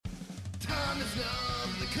tongue is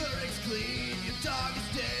numb, the Keurig's clean. Your dog is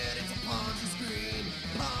dead, it's a Ponzi screen.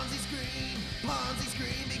 Ponzi screen, Ponzi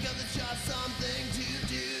screen, because it's just something to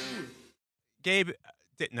do.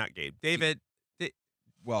 Not Gabe. David.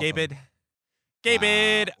 Welcome.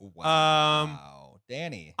 David. Wow.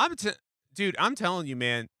 Danny. Dude, I'm telling you,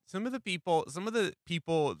 man. Some of the people,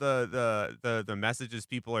 the messages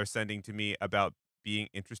people are sending to me about being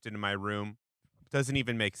interested in my room doesn't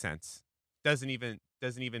even make sense. Doesn't even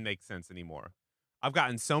make sense anymore. I've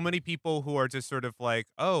gotten so many people who are just sort of like,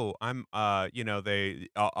 oh, I'm, I'll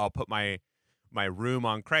put my room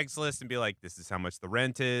on Craigslist and be like, this is how much the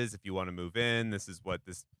rent is. If you want to move in, this is what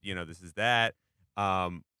this is that.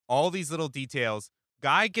 All these little details.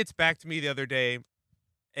 Guy gets back to me the other day,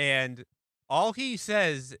 and all he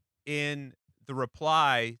says in the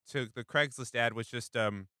reply to the Craigslist ad was just,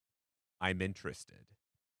 I'm interested.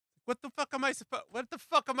 What the fuck am I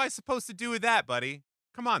supposed to do with that, buddy?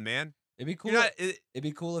 Come on, man. It'd be cool. It'd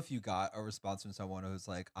be cool if you got a response from someone who's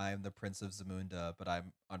like, "I am the Prince of Zamunda, but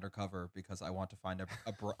I'm undercover because I want to find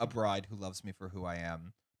a bride who loves me for who I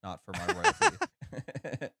am, not for my royalty."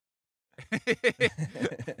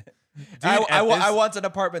 I want an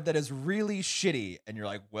apartment that is really shitty, and you're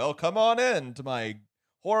like, "Well, come on in to my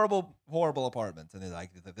horrible apartment," and they're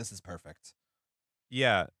like, "This is perfect."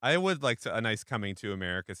 Yeah, I would like a nice coming to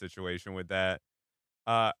America situation with that.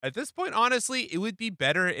 At this point, honestly, it would be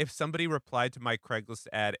better if somebody replied to my Craigslist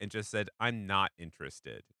ad and just said, I'm not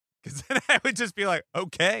interested. Because then I would just be like,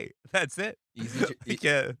 okay, that's it. Easy.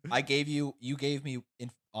 Yeah. You gave me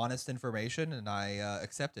honest information, and I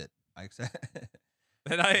accept it. I accept.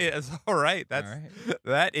 It's all right.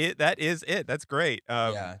 That is it. That's great.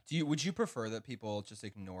 Yeah. Would you prefer that people just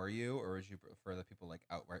ignore you, or would you prefer that people like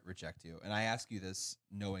outright reject you? And I ask you this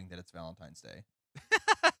knowing that it's Valentine's Day.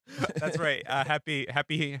 That's right. Happy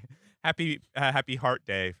Heart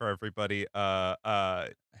Day for everybody.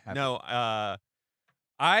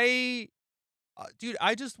 Dude,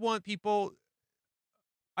 I just want people.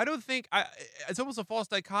 I don't think it's almost a false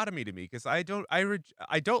dichotomy to me because I don't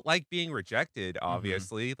like being rejected.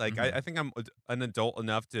 Obviously, like I think I'm an adult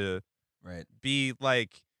enough to be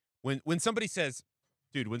like when somebody says,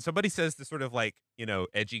 dude, when somebody says the sort of like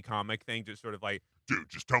edgy comic thing, just sort of like, dude,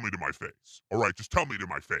 just tell me to my face. All right, just tell me to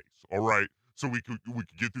my face. All right, so we could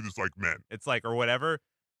get through this like men. It's like or whatever.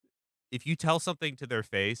 If you tell something to their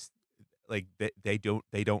face, like they don't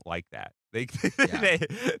like that. They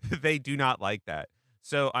do not like that.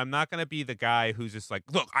 So I'm not gonna be the guy who's just like,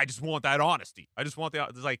 look, I just want that honesty. I just want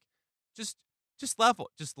it's like, just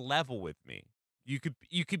level with me. You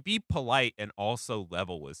could be polite and also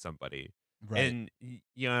level with somebody, and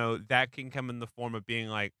that can come in the form of being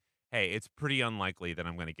like, hey, it's pretty unlikely that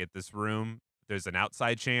I'm gonna get this room. There's an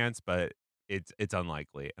outside chance, but it's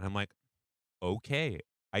unlikely. And I'm like, okay,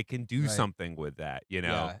 I can do something with that.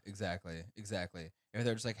 Yeah, exactly. If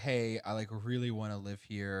they're just like, hey, I like really want to live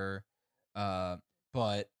here,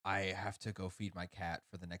 but I have to go feed my cat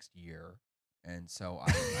for the next year, and so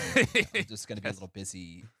I'm just gonna be a little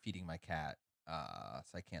busy feeding my cat,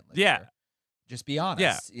 so I can't live here. Just be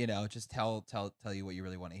honest, just tell you what you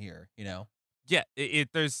really want to hear, Yeah,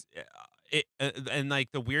 and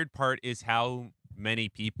like the weird part is how many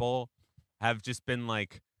people have just been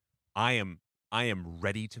like, I am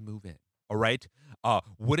ready to move in. All right.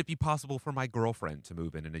 Would it be possible for my girlfriend to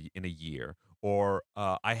move in a year? Or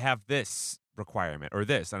I have this requirement or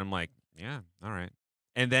this, and I'm like, yeah, all right.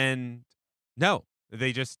 And then no,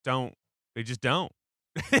 they just don't. It's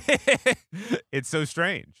so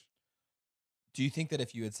strange. Do you think that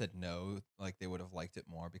if you had said no, like they would have liked it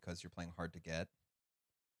more because you're playing hard to get?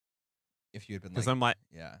 If you had been like, I'm like,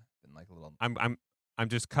 been like a little, I'm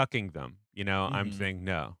just cucking them. I'm saying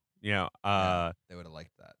no. they would have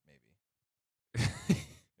liked that maybe. Maybe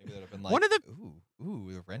they would have been like,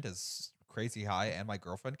 ooh, the rent is crazy high, and my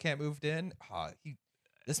girlfriend can't move in.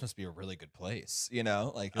 This must be a really good place,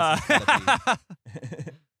 Like, this gotta be...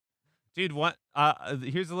 Dude, what?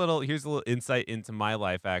 Here's a little insight into my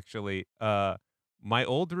life. Actually, my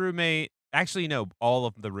old roommate. Actually, no, all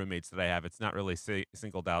of the roommates that I have. It's not really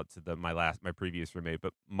singled out to my previous roommate,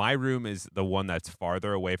 but my room is the one that's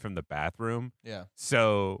farther away from the bathroom. Yeah.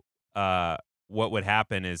 So, what would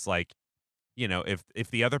happen is like, if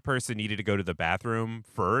the other person needed to go to the bathroom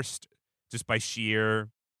first, just by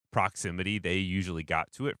sheer proximity, they usually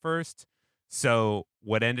got to it first. So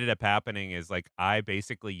what ended up happening is like I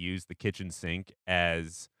basically used the kitchen sink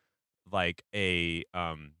as like a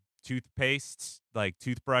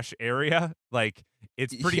toothbrush area. Like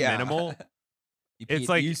it's pretty minimal. You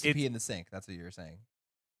used to pee in the sink. That's what you were saying.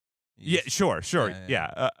 Sure.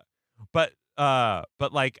 Yeah. But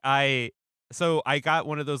like I So I got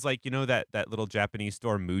one of those, like, you know, that little Japanese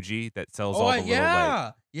store Muji that sells Oh, all the little,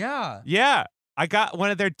 like, yeah. yeah, I got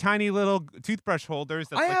one of their tiny little toothbrush holders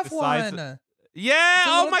that's I like have the size. one. Yeah. It's a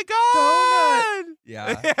Oh little my god.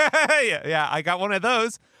 Yeah. Yeah. I got one of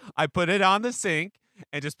those. I put it on the sink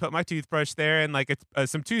and just put my toothbrush there and like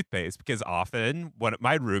some toothpaste because often one of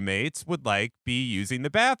my roommates would like be using the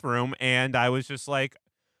bathroom and I was just like,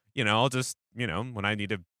 I'll just, when I need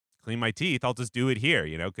to clean my teeth, I'll just do it here,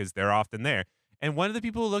 because they're often there. And one of the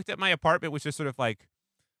people who looked at my apartment was just sort of like,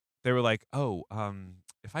 they were like, "Oh,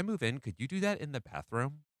 if I move in, could you do that in the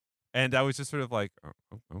bathroom?" And I was just sort of like, oh,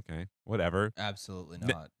 okay, whatever. Absolutely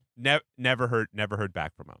Ne- not. Never heard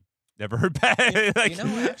back from him. Never heard back. Like,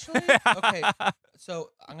 Actually, okay.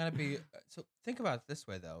 So I'm gonna be. So think about it this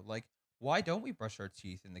way, though. Like, why don't we brush our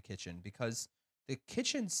teeth in the kitchen? Because the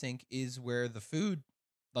kitchen sink is where the food,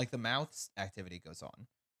 like the mouth's activity, goes on.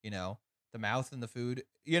 The mouth and the food.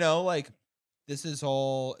 Like this is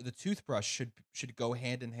all. The toothbrush should go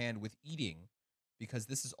hand in hand with eating, because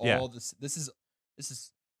this is all Yeah.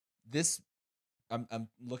 this. I'm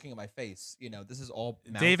looking at my face. This is all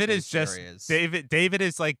David is mouth-based just areas. David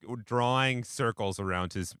is like drawing circles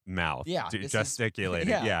around his mouth. Yeah, this is- gesticulating.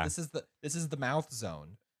 Yeah. This is the mouth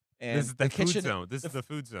zone. And This is the food kitchen, zone. This is the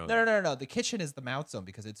food zone. No. The kitchen is the mouth zone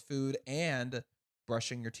because it's food and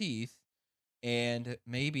brushing your teeth, and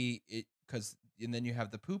maybe and then you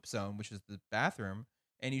have the poop zone, which is the bathroom,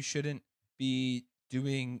 and you shouldn't be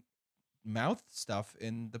doing mouth stuff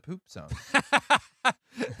in the poop zone.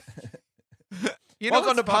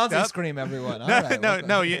 Welcome to what's fucked Ponzi up? Scream, everyone. All right,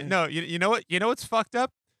 welcome. You know what? You know what's fucked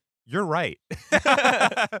up? You're right.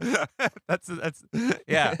 that's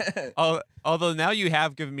yeah. Although now you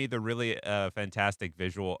have given me the really fantastic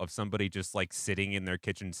visual of somebody just like sitting in their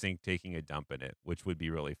kitchen sink taking a dump in it, which would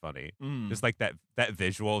be really funny. Mm. Just like that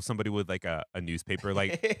visual of somebody with like a newspaper,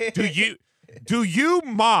 like, do you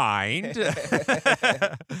mind?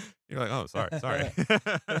 You're like, oh, sorry.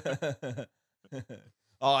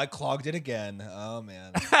 Oh, I clogged it again. Oh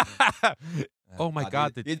man. Oh my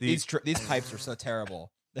God, These pipes are so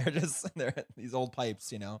terrible. They're these old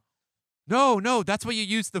pipes, No, that's why you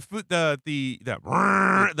use the food, the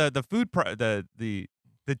food, the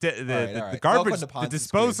garbage, the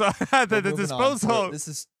disposal, the disposal.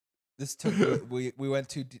 This took we went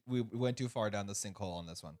too far down the sinkhole on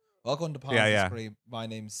this one. Welcome to Ponzi Scream. My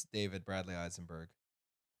name's David Bradley Eisenberg.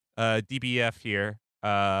 DBF here,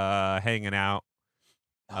 hanging out.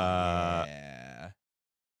 Yeah.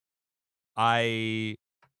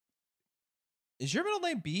 Is your middle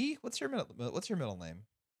name B? What's your middle name?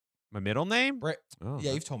 My middle name? Right. Oh,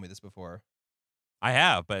 Yeah, you've told me this before. I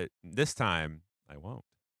have, but this time I won't.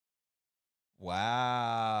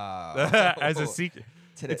 Wow. As a secret.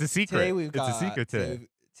 It's a secret. It's a secret today.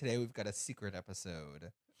 Today we've got a secret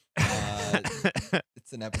episode.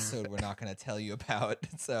 It's an episode we're not going to tell you about.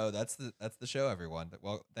 So that's the show, everyone.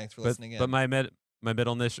 Well, thanks for listening in. But my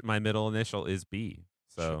middle initial is B.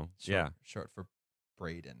 So short for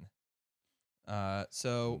Braden.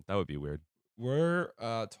 So that would be weird. we're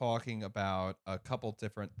talking about a couple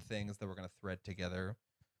different things that we're going to thread together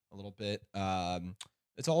a little bit.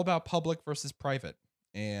 It's all about public versus private,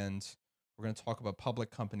 and we're going to talk about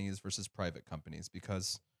public companies versus private companies,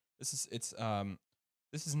 because this is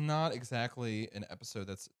not exactly an episode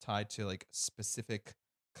that's tied to like specific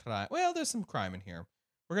crime. Well, there's some crime in here.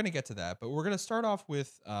 We're going to get to that, but we're going to start off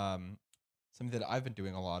with something that I've been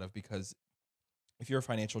doing a lot of, because if you're a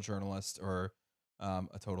financial journalist or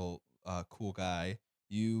a total cool guy,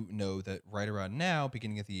 you know that right around now,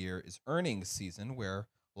 beginning of the year, is earnings season, where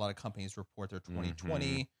a lot of companies report their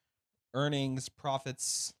 2020 earnings,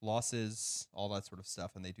 profits, losses, all that sort of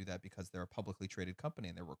stuff. And they do that because they're a publicly traded company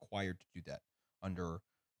and they're required to do that under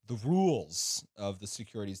the rules of the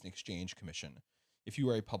Securities and Exchange Commission. If you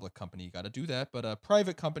are a public company, you got to do that. But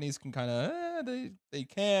private companies can kind of they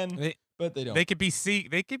can, but they don't. They could be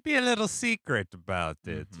They could be a little secret about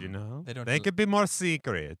it. You know, They don't They do- could be more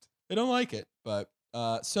secret. They don't like it. But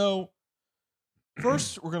so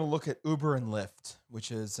first, we're going to look at Uber and Lyft,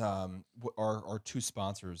 which is our two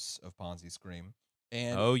sponsors of Ponzi Scream.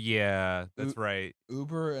 And Oh yeah, that's right.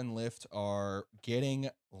 Uber and Lyft are getting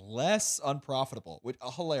less unprofitable, which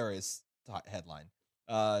a hilarious headline.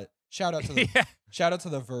 Shout out to the Yeah. shout out to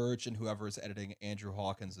The Verge and whoever is editing Andrew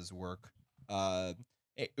Hawkins' work.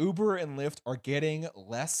 Uber and Lyft are getting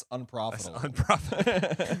less unprofitable.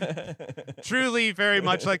 Truly, very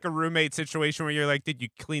much like a roommate situation where you're like, "Did you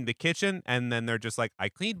clean the kitchen?" And then they're just like, "I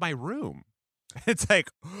cleaned my room." It's like,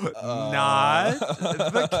 not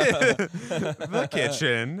the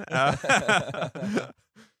kitchen.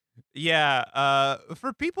 Yeah,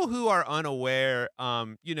 for people who are unaware,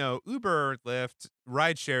 Uber, Lyft,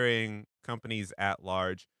 ride-sharing companies at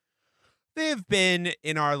large, they've been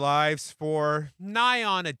in our lives for nigh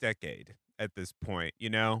on a decade at this point,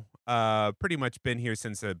 pretty much been here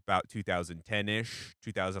since about 2010-ish,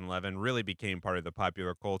 2011, really became part of the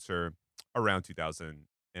popular culture around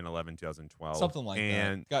 2011, 2012. Something like that.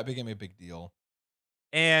 And Became a big deal.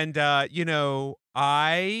 And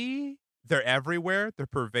they're everywhere. They're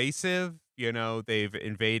pervasive. They've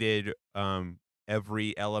invaded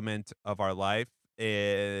every element of our life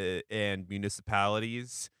and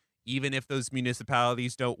municipalities, even if those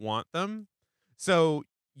municipalities don't want them. So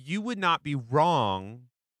you would not be wrong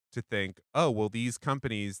to think, oh, well, these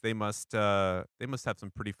companies they must have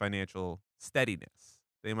some pretty financial steadiness.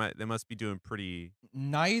 They must be doing pretty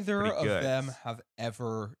Neither of good. them have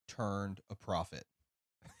ever turned a profit.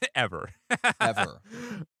 ever. Ever.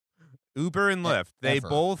 Uber and Lyft,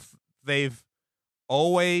 ever. they've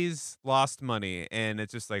always lost money, and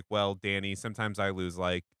it's just like, well, Danny, sometimes I lose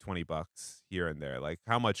like $20 here and there. Like,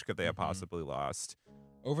 how much could they have possibly lost?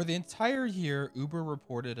 Over the entire year, Uber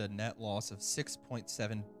reported a net loss of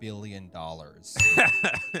 $6.7 billion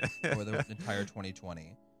over the entire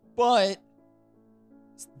 2020. But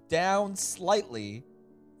it's down slightly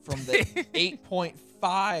from the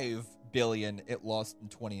 $8.5 billion it lost in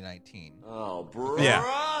 2019. Oh, brother,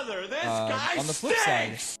 Yeah. this guy On the flip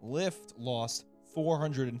side, stinks! Lyft lost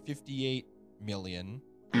 $458 million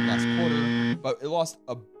last quarter, but it lost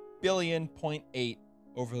 $1.8 billion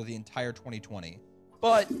over the entire 2020.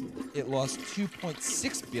 But it lost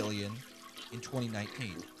 $2.6 billion in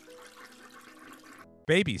 2019.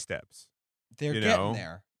 Baby steps. They're You getting know,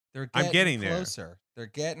 there. They're I'm getting there. closer. They're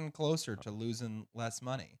getting closer to losing less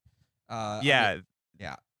money. Yeah.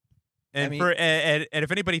 Yeah. And I mean- for and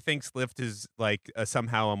if anybody thinks Lyft is like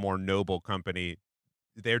somehow a more noble company,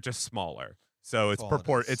 they're just smaller. So it's That's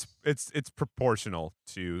all it is. it's proportional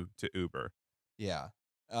to Uber. Yeah.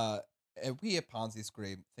 And we at Ponzi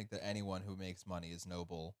Scream think that anyone who makes money is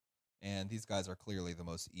noble, and these guys are clearly the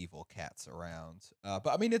most evil cats around. But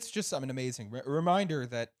I mean, it's just an amazing reminder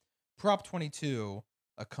that Prop 22,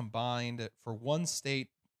 combined for one state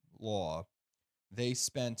law, they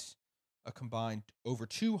spent a combined over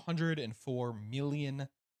 $204 million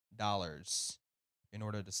in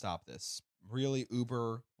order to stop this. Really,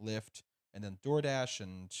 Uber, Lyft, and then DoorDash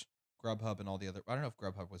and Grubhub and all the other. I don't know if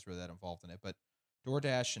Grubhub was really that involved in it, but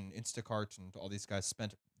DoorDash and Instacart and all these guys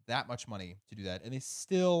spent that much money to do that, and they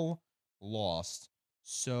still lost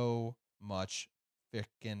so much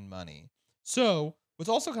freaking money. So, what's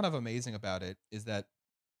also kind of amazing about it is that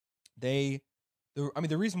the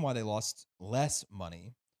reason why they lost less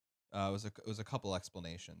money was a couple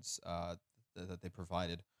explanations that they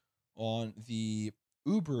provided. On the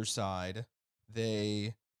Uber side,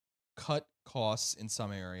 they cut costs in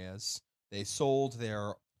some areas. They sold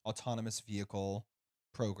their autonomous vehicle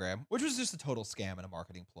program, which was just a total scam and a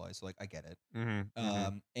marketing ploy. So, like, I get it.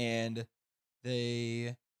 And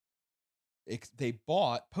they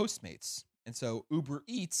bought Postmates, and so Uber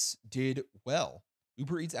Eats did well.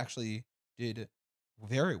 Uber Eats actually did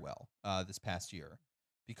very well this past year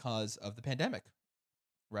because of the pandemic,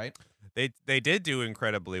 right? They did do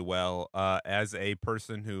incredibly well. As a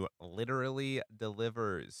person who literally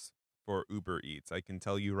delivers for Uber Eats, I can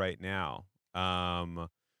tell you right now,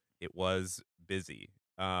 it was busy.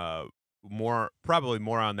 Probably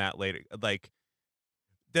more on that later. Like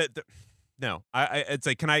no, it's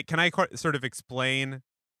like, can I sort of explain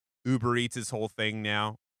Uber Eats' whole thing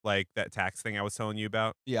now? Like that tax thing I was telling you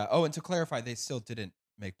about? Yeah. Oh, and to clarify, they still didn't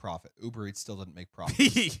make profit. Uber Eats still didn't make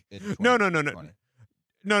profit. No.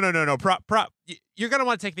 You're gonna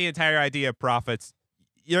want to take the entire idea of profits.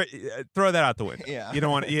 Throw that out the window. Yeah. You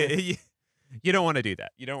don't want you don't want to do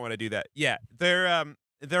that. You don't want to do that. Yeah.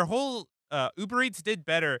 Their whole Uber Eats did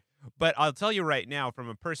better, but I'll tell you right now, from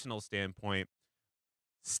a personal standpoint,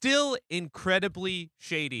 still incredibly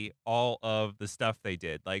shady, all of the stuff they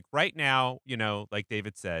did. Like right now, like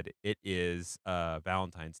David said, it is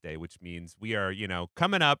Valentine's Day, which means we are,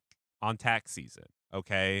 coming up on tax season.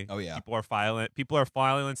 Okay. Oh, yeah. People are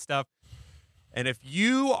filing stuff. And if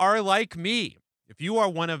you are like me, if you are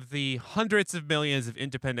one of the hundreds of millions of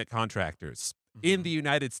independent contractors in the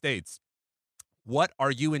United States, what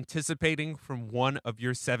are you anticipating from one of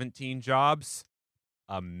your 17 jobs?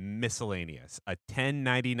 A miscellaneous, a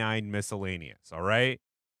 1099 miscellaneous. All right.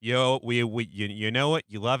 You know it.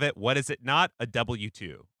 You love it. What is it not? A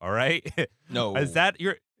W-2. All right. No. Is that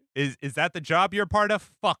the job you're part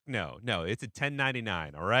of? Fuck no. No, it's a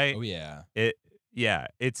 1099. All right. Oh, yeah.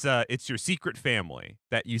 It's your secret family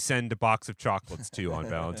that you send a box of chocolates to on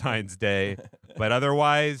Valentine's Day. but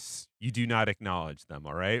otherwise, you do not acknowledge them.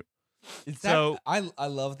 All right. So- I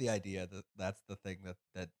love the idea that that's the thing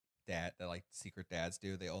that like secret dads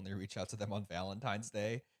do. They only reach out to them on Valentine's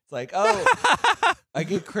Day. It's like, oh, I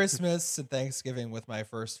get Christmas and Thanksgiving with my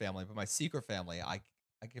first family, but my secret family, I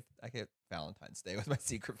get Valentine's Day with my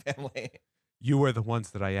secret family. You are the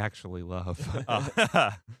ones that I actually love.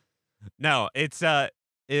 No, it's a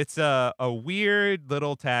weird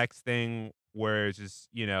little tax thing where it's just,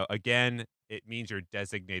 again, it means you're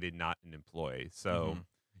designated, not an employee. So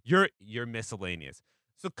you're miscellaneous.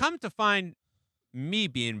 So come to find me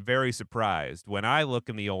being very surprised when I look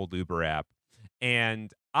in the old Uber app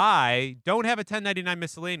and I don't have a 1099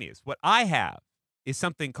 miscellaneous. What I have is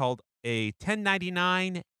something called a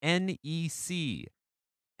 1099 NEC.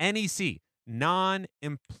 NEC,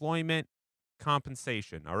 non-employment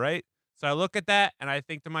compensation, all right? So I look at that and I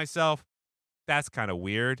think to myself, that's kind of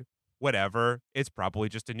weird. Whatever. It's probably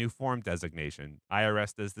just a new form designation.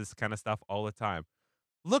 IRS does this kind of stuff all the time.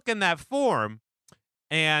 Look in that form,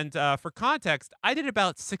 and for context, I did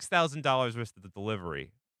about $6,000 worth of the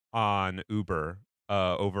delivery on Uber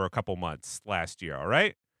over a couple months last year, all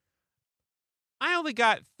right? I only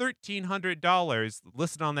got $1,300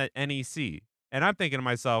 listed on that NEC. And I'm thinking to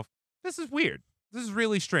myself, this is weird. This is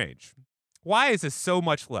really strange. Why is this so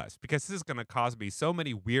much less? Because this is going to cause me so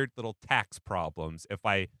many weird little tax problems if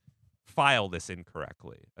I file this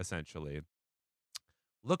incorrectly, essentially.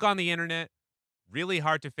 Look on the internet. Really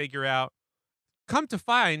hard to figure out. Come to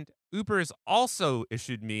find, Uber has also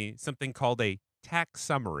issued me something called a tax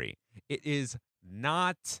summary. It is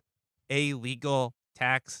not a legal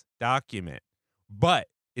tax document, but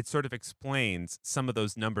it sort of explains some of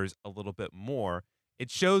those numbers a little bit more. It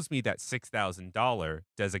shows me that $6,000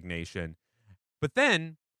 designation. But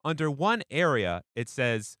then under one area, it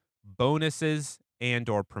says bonuses and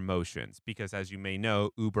or promotions, because as you may know,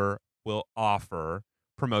 Uber will offer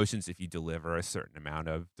promotions if you deliver a certain amount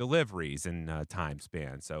of deliveries in a time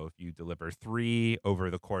span. So if you deliver 3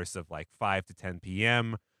 over the course of like 5 to 10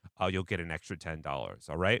 p.m., you'll get an extra $10.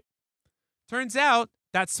 All right. Turns out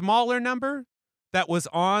that smaller number that was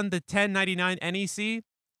on the 1099 NEC,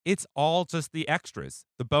 it's all just the extras,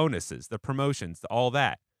 the bonuses, the promotions, all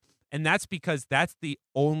that. And that's because that's the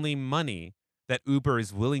only money that Uber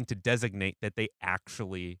is willing to designate that they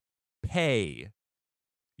actually pay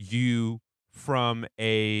you from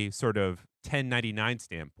a sort of 1099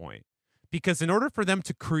 standpoint. Because in order for them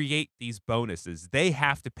to create these bonuses, they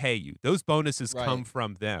have to pay you. Those bonuses come Right.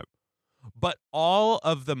 from them. But all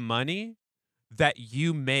of the money that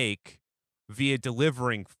you make via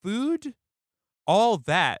delivering food, all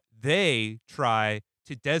that they try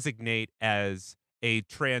to designate as a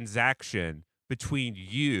transaction between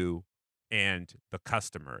you and the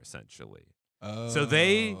customer, essentially. So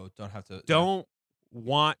they don't have to don't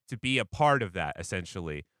want to be a part of that,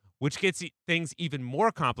 essentially, which gets things even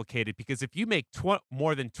more complicated, because if you make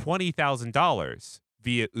more than $20,000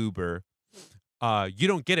 via Uber, you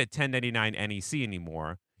don't get a 1099 NEC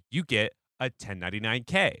anymore. You get a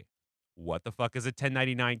 1099K. What the fuck is a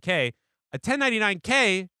 1099K? A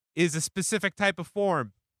 1099K is a specific type of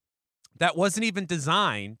form that wasn't even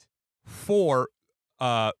designed for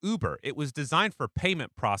Uber. It was designed for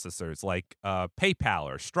payment processors like PayPal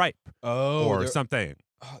or Stripe or they're- something.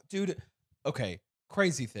 dude. Okay,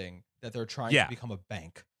 crazy thing that they're trying Yeah. to become a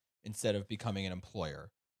bank instead of becoming an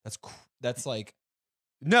employer. That's like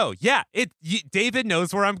No, yeah, David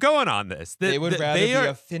knows where I'm going on this. they would rather be are,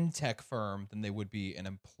 a fintech firm than they would be an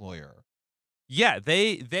employer. Yeah,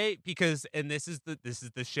 they because, and this is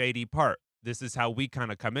the shady part. This is how we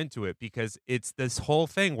kind of come into it, because it's this whole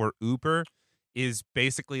thing where Uber is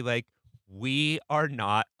basically like, we are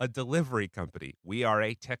not a delivery company. We are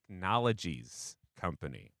a technologies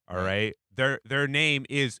company. All right. Their name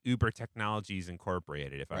is Uber Technologies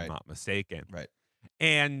Incorporated, if I'm Right. not mistaken. Right.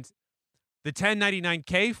 And the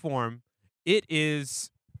 1099K form, it is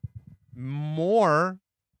more,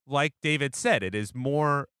 like David said, it is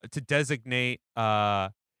more to designate.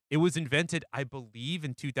 It was invented, I believe,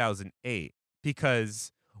 in 2008,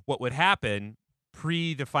 because what would happen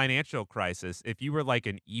pre the financial crisis, if you were like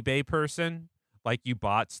an eBay person, like you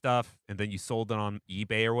bought stuff and then you sold it on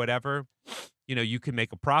eBay or whatever, you could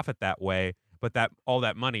make a profit that way, but that all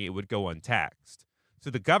that money, it would go untaxed. So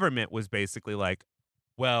the government was basically like,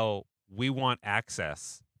 well, we want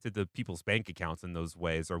access to the people's bank accounts in those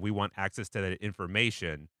ways, or we want access to that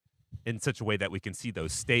information in such a way that we can see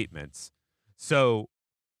those statements. So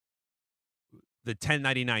the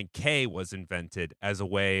 1099K was invented as a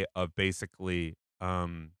way of basically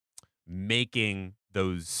making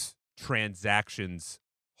those transactions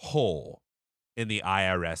whole in the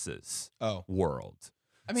IRS's Oh, world.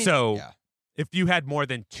 I mean, So- yeah. if you had more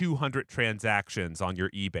than 200 transactions on your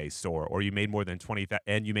eBay store, or you made more than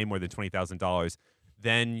 $20,000,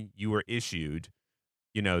 then you were issued,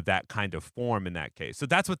 that kind of form in that case. So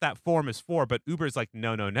that's what that form is for. But Uber's like,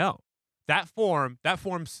 no, no, no. That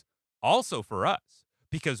form's also for us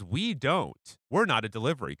because we're not a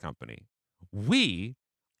delivery company. We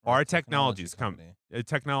Or are a a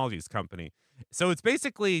technologies company. So it's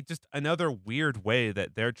basically just another weird way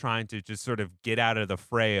that they're trying to just sort of get out of the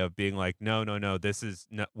fray of being like, no, no, no, this is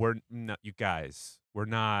no, we're not, you guys, we're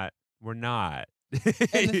not.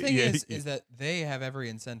 And the thing Yeah, is that they have every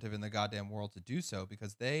incentive in the goddamn world to do so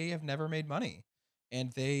because they have never made money,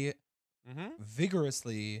 and they mhm.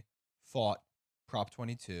 vigorously fought Prop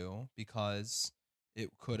 22 because it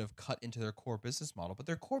could have cut into their core business model, but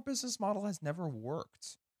their core business model has never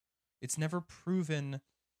worked. It's never proven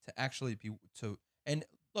to actually be to. And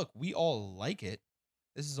look, we all like it.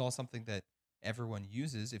 This is all something that everyone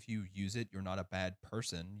uses. If you use it, you're not a bad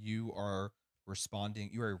person. You are responding.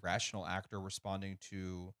 You're a rational actor responding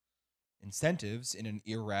to incentives in an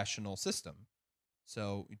irrational system.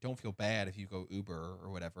 So you don't feel bad if you go Uber or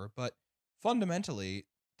whatever. But fundamentally,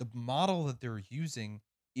 the model that they're using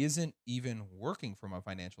isn't even working from a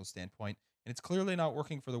financial standpoint, and it's clearly not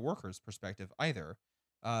working for the workers' perspective either.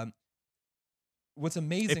 Um, what's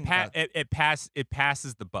amazing about It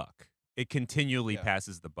passes the buck. It continually yeah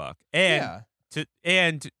passes the buck. yeah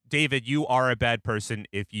And David, you are a bad person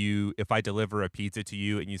if I deliver a pizza to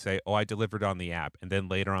you and you say, "Oh, I delivered on the app," and then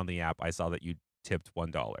later on the app I saw that you tipped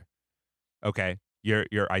 $1. Okay,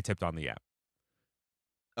 I tipped on the app.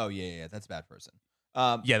 oh yeah that's a bad person.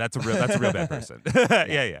 Um, Yeah, that's a real bad person. Yeah,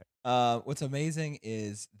 yeah. yeah. What's amazing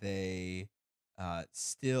is they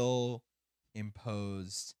still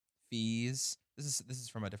imposed fees. This is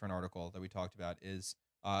from a different article that we talked about.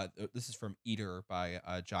 This is from Eater by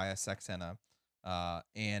Jaya Saxena,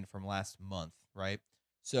 and from last month, right?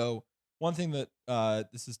 So one thing that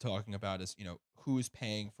this is talking about is who's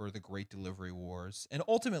paying for the Great Delivery Wars, and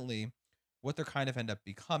ultimately what they're kind of end up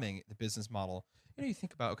becoming the business model. You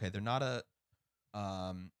think about, okay,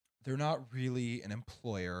 um, they're not really an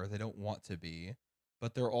employer. They don't want to be,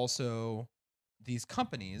 but they're also these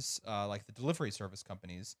companies, like the delivery service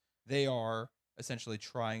companies. They are essentially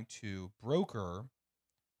trying to broker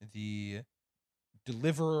the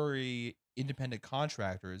delivery independent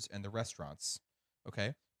contractors and the restaurants.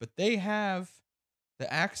 Okay, but they have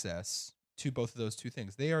the access to both of those two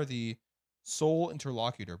things. They are the sole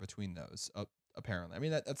interlocutor between those. Apparently, I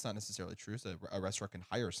mean that's not necessarily true. So a restaurant can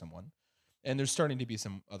hire someone, and there's starting to be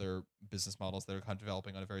some other business models that are kind of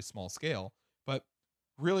developing on a very small scale. But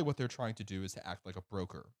really, what they're trying to do is to act like a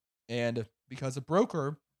broker, and because a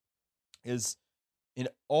broker is in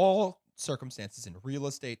all circumstances in real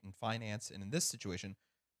estate and finance, and in this situation,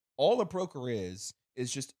 all a broker is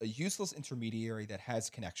just a useless intermediary that has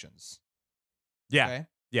connections. Yeah. Okay,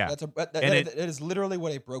 Yeah. And that is literally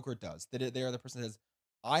what a broker does. They are the person that says,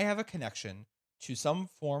 I have a connection to some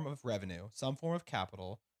form of revenue, some form of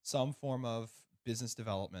capital, some form of business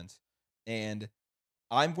development, and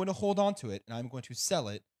I'm going to hold on to it and I'm going to sell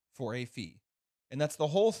it for a fee. And that's the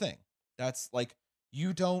whole thing. That's like,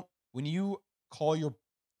 you don't, when you call your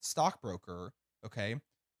stockbroker, okay,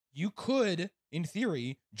 you could, in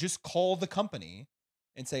theory, just call the company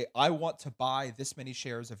and say, I want to buy this many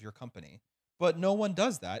shares of your company. But no one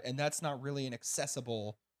does that. And that's not really an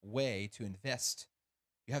accessible way to invest.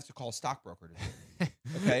 You have to call a stockbroker to do it.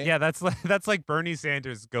 Okay. Yeah, that's like Bernie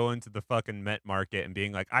Sanders going to the fucking Met Market and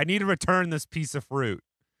being like, "I need to return this piece of fruit."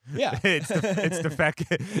 Yeah. It's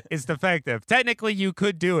defective. It's defective. Technically, you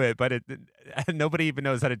could do it, but nobody even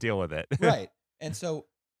knows how to deal with it. Right. And so,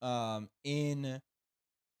 in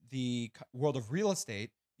the world of real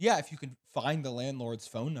estate, yeah, if you can find the landlord's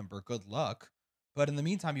phone number, good luck. But in the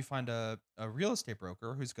meantime, you find a real estate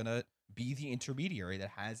broker who's going to be the intermediary that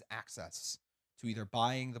has access to either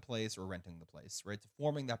buying the place or renting the place, right? To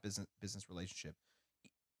forming that business relationship.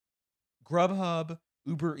 Grubhub,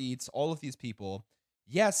 Uber Eats, all of these people,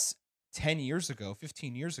 yes, 10 years ago,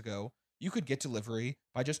 15 years ago, you could get delivery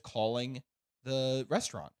by just calling the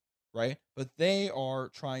restaurant, right? But they are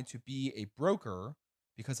trying to be a broker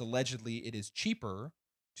because allegedly it is cheaper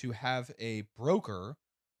to have a broker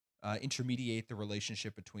intermediate the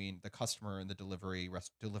relationship between the customer and the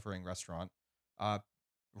delivering restaurant, uh,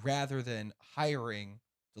 rather than hiring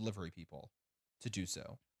delivery people to do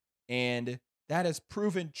so. And that has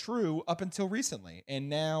proven true up until recently. And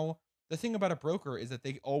now the thing about a broker is that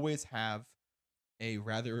they always have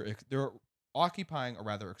they're occupying a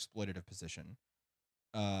rather exploitative position.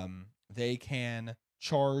 They can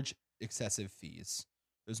charge excessive fees.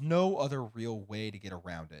 There's no other real way to get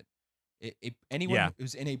around it. Anyone Yeah.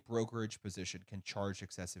 who's in a brokerage position can charge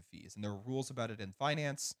excessive fees, and there are rules about it in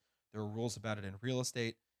finance. There are rules about it in real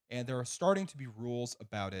estate, and there are starting to be rules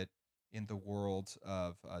about it in the world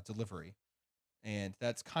of delivery. And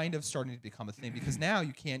that's kind of starting to become a thing because now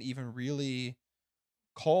you can't even really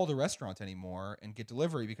call the restaurant anymore and get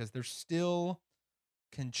delivery because they're still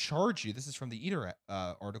can charge you. This is from the Eater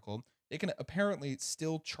article. They can apparently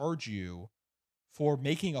still charge you for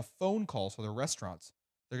making a phone call to the restaurants.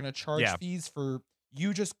 They're going to charge Yeah. fees for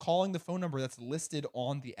you just calling the phone number that's listed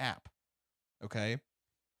on the app. Okay?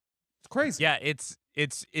 It's crazy. Yeah, it's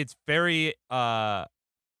very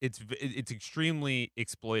it's extremely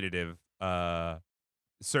exploitative,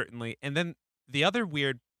 certainly. And then the other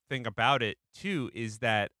weird thing about it too is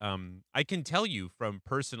that I can tell you from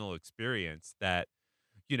personal experience that,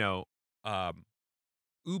 you know, um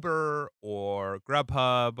Uber or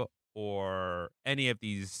Grubhub or any of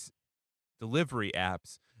these delivery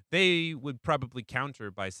apps, they would probably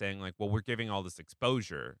counter by saying like, well, we're giving all this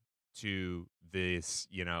exposure to this,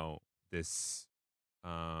 this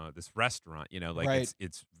this restaurant, like Right.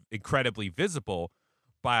 it's incredibly visible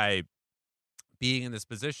by being in this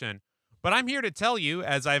position. But I'm here to tell you,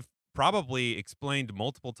 as I've probably explained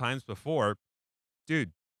multiple times before,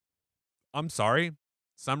 dude, I'm sorry.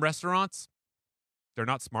 Some restaurants, they're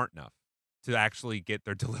not smart enough to actually get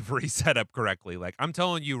their delivery set up correctly. Like I'm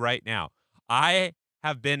telling you right now, I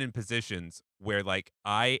have been in positions where like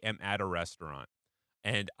I am at a restaurant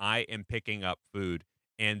and I am picking up food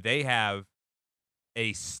and they have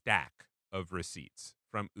a stack of receipts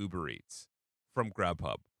from Uber Eats, from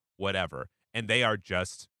Grubhub, whatever, and they are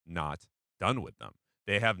just not done with them.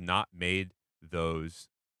 They have not made those,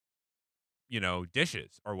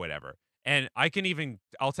 dishes or whatever. And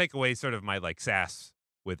I'll take away sort of my like sass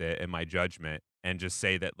with it and my judgment and just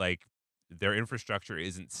say that like their infrastructure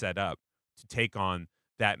isn't set up to take on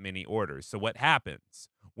that many orders. So what happens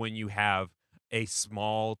when you have a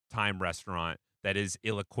small time restaurant that is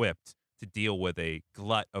ill equipped to deal with a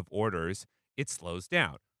glut of orders? It slows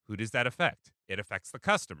down. Who does that affect? It affects the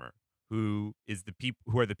customer, who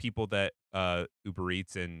are the people that Uber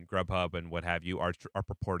Eats and Grubhub and what have you are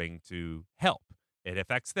purporting to help. It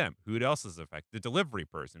affects them. Who else is affected? The delivery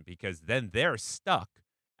person, because then they're stuck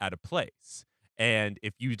at a place. And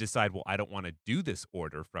if you decide, well, I don't want to do this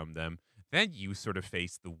order from them, then you sort of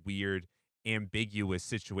face the weird, ambiguous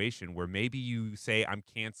situation where maybe you say, I'm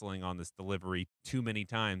canceling on this delivery too many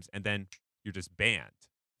times, and then you're just banned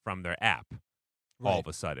from their app all Right. of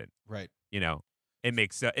a sudden. Right. You know, it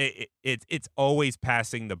makes it's always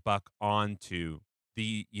passing the buck on to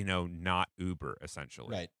the not Uber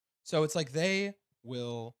essentially. Right. So it's like they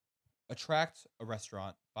will attract a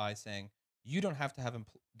restaurant by saying you don't have to have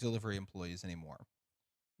delivery employees anymore,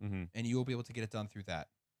 Hmm. and you will be able to get it done through that,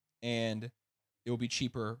 and it will be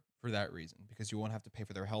cheaper for that reason because you won't have to pay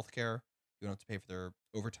for their health care, you don't have to pay for their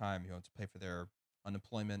overtime, you don't have to pay for their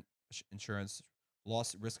unemployment insurance,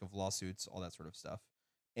 risk of lawsuits, all that sort of stuff,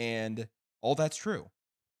 and all that's true.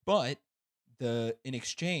 But in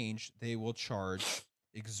exchange, they will charge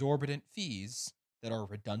exorbitant fees that are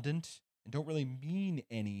redundant and don't really mean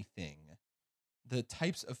anything. The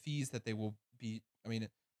types of fees that they will be, I mean,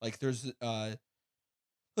 like there's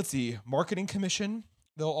let's see, marketing commission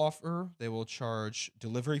they'll offer. They will charge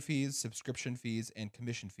delivery fees, subscription fees, and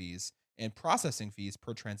commission fees, and processing fees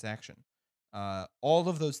per transaction. All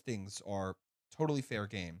of those things are totally fair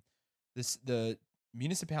game. The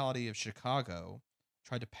municipality of Chicago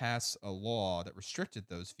tried to pass a law that restricted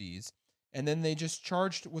those fees, and then they just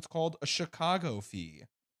charged what's called a Chicago fee.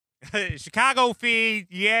 Chicago fee,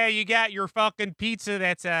 yeah, you got your fucking pizza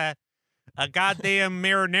that's a goddamn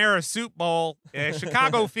marinara soup bowl.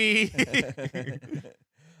 Chicago fee.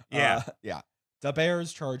 Yeah. Yeah. The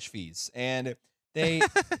Bears charge fees, and they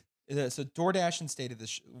so DoorDash instated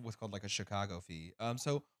this what's called like a Chicago fee.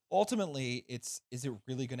 So ultimately, is it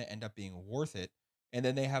really going to end up being worth it? And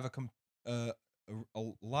then they have uh, a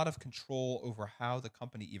lot of control over how the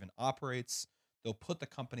company even operates. They'll put the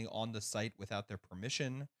company on the site without their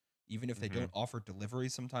permission, even if they Hmm. don't offer delivery.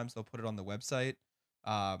 Sometimes they'll put it on the website,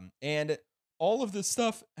 and all of this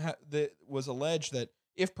stuff that was alleged that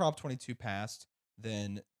if Prop 22 passed,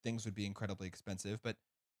 then things would be incredibly expensive. But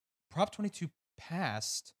Prop 22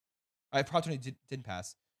 passed. Prop 20 didn't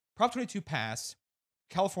pass. Prop 22 passed.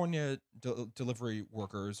 California delivery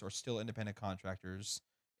workers are still independent contractors,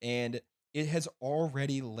 and it has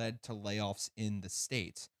already led to layoffs in the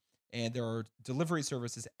state. And there are delivery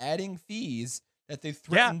services adding fees that they Yeah.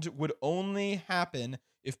 threatened would only happen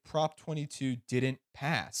if Prop 22 didn't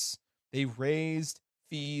pass. They raised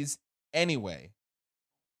fees anyway.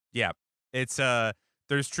 Yeah. It's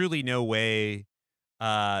there's truly no way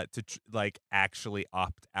like actually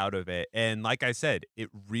opt out of it. And like I said, it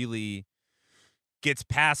really gets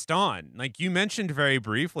passed on. Like you mentioned very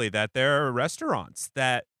briefly that there are restaurants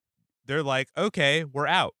that they're like, okay, we're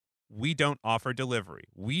out. We don't offer delivery.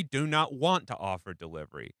 We do not want to offer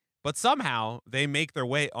delivery. But somehow they make their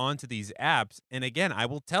way onto these apps. And again, I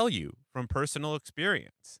will tell you from personal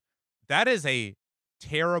experience, that is a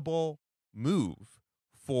terrible move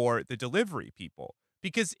for the delivery people.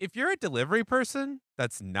 Because if you're a delivery person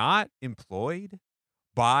that's not employed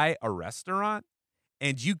by a restaurant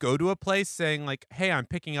and you go to a place saying, like, hey, I'm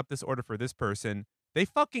picking up this order for this person, they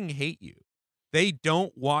fucking hate you. They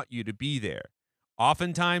don't want you to be there.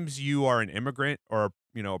 Oftentimes you are an immigrant or,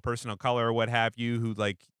 a person of color or what have you who,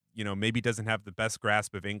 like, maybe doesn't have the best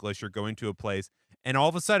grasp of English. You're going to a place and all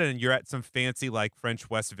of a sudden you're at some fancy like French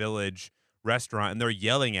West Village restaurant and they're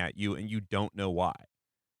yelling at you and you don't know why.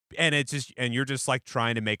 And you're just like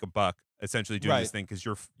trying to make a buck essentially doing this thing because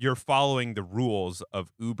you're following the rules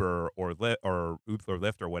of Uber or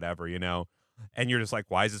Lyft or whatever, and you're just like,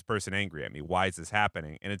 why is this person angry at me? Why is this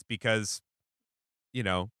happening? And it's because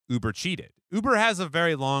Uber cheated. Uber has a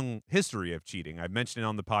very long history of cheating. I've mentioned it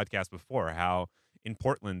on the podcast before how in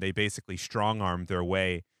Portland they basically strong-armed their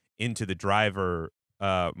way into the driver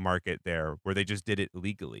market there, where they just did it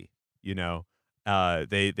legally.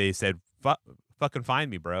 They said, fucking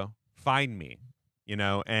find me, bro. Find me.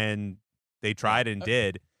 And they tried and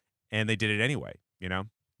did, and they did it anyway. Yeah.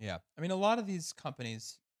 I mean, a lot of these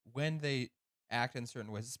companies, when they act in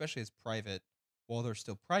certain ways, especially as private, while they're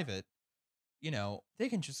still private, they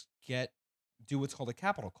can just do what's called a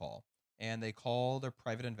capital call, and they call their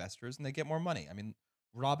private investors and they get more money. I mean,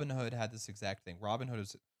 Robinhood had this exact thing.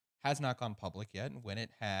 Robinhood has not gone public yet, and when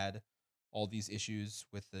it had all these issues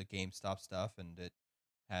with the GameStop stuff, and it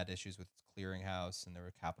had issues with its clearinghouse, and there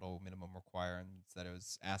were capital minimum requirements that it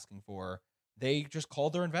was asking for, they just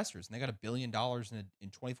called their investors, and they got $1 billion in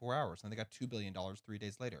 24 hours, and they got $2 billion 3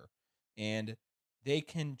 days later. And they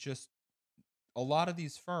can just, a lot of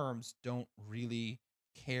these firms don't really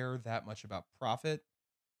care that much about profit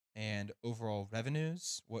and overall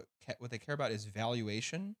revenues. What they care about is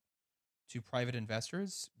valuation to private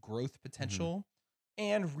investors, growth potential,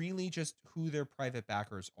 and really just who their private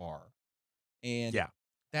backers are. And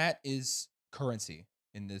that is currency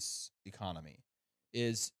in this economy,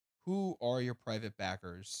 is who are your private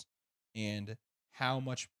backers and how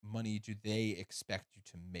much money do they expect you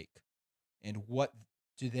to make, and what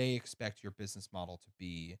do they expect your business model to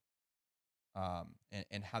be,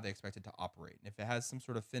 and how they expect it to operate. And if it has some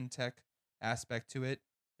sort of fintech aspect to it,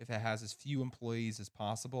 if it has as few employees as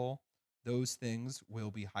possible, those things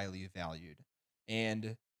will be highly valued.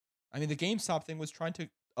 And I mean, the GameStop thing was trying to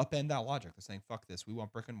upend that logic. They're saying, fuck this. We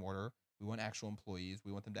want brick and mortar. We want actual employees.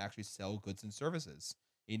 We want them to actually sell goods and services.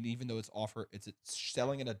 And even though it's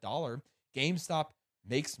selling at $1, GameStop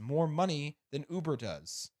makes more money than Uber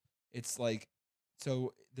does. It's like,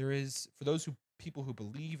 so there is, for those people who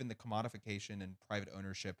believe in the commodification and private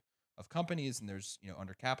ownership of companies, and there's,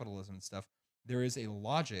 under capitalism and stuff, there is a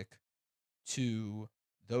logic to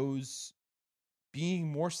those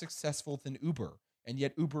being more successful than Uber. And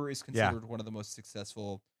yet Uber is considered one of the most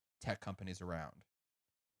successful tech companies around.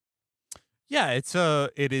 Yeah,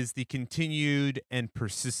 it is the continued and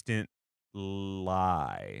persistent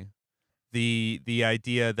lie. The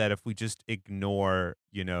idea that if we just ignore,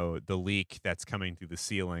 the leak that's coming through the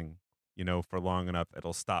ceiling, for long enough,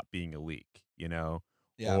 it'll stop being a leak, Yeah.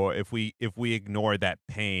 Or if we ignore that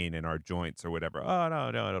pain in our joints or whatever, oh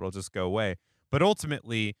no, it'll just go away. But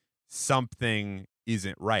ultimately something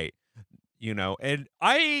isn't right. And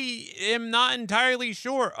I am not entirely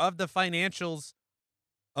sure of the financials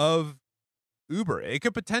of Uber. It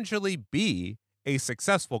could potentially be a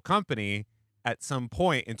successful company at some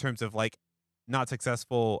point in terms of like not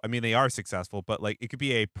successful. I mean, they are successful, but like it could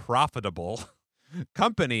be a profitable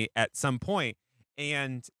company at some point.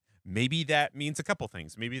 And maybe that means a couple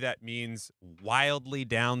things. Maybe that means wildly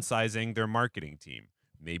downsizing their marketing team.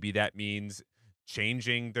 Maybe that means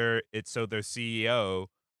changing their CEO,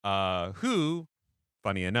 who,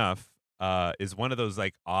 funny enough, is one of those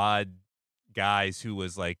like odd guys who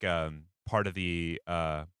was like part of the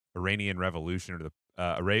Iranian Revolution, or the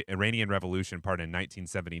Iranian Revolution part in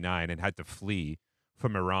 1979, and had to flee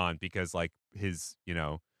from Iran because like his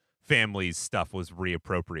family's stuff was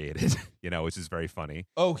reappropriated, which is very funny.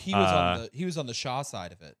 Oh, he was on the Shah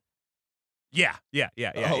side of it. Yeah.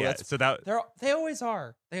 So that they always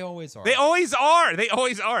are. They always are.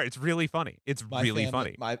 It's really funny. It's really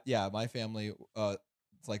funny. My family.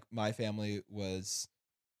 It's like my family was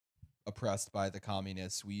oppressed by the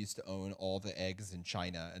communists. We used to own all the eggs in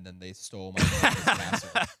China, and then they stole my family's castle.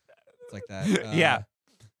 It's like that. Yeah.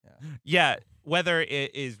 Yeah. Yeah, whether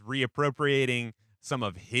it is reappropriating some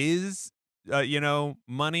of his,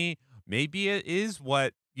 money, maybe it is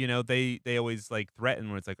what they always like threaten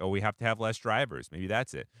when it's like, oh, we have to have less drivers. Maybe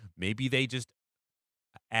that's it. Maybe they just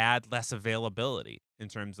add less availability in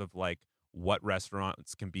terms of like what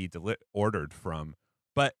restaurants can be ordered from.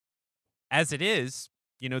 But as it is,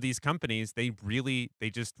 these companies, they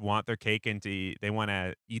just want their cake and they want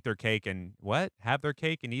to eat their cake and what? Have their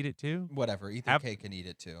cake and eat it too? Whatever. Eat their Have cake and eat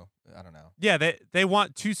it too. I don't know. Yeah, they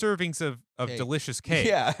want 2 servings of Cake. delicious cake.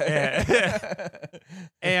 Yeah.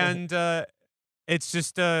 And it's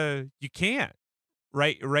just you can't.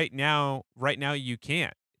 Right now you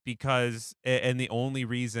can't because and the only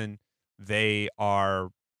reason they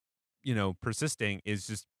are persisting is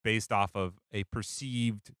just based off of a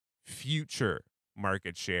perceived future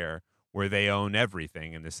market share where they own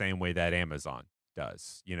everything in the same way that Amazon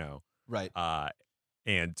does, Right.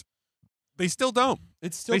 and they still don't.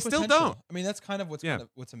 It's still They still potential. don't. I mean, that's kind of Yeah.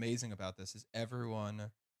 what's amazing about this is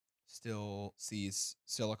everyone still sees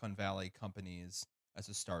Silicon Valley companies as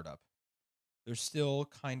a startup. There's still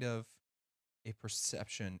kind of a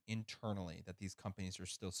perception internally that these companies are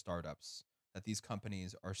still startups, that these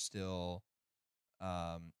companies are still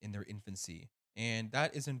in their infancy, and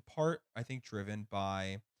that is in part, I think, driven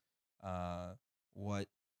by what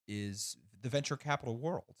is the venture capital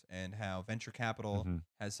world and how venture capital Mhm.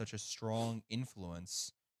 has such a strong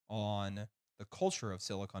influence on the culture of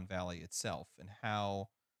Silicon Valley itself and how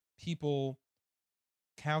people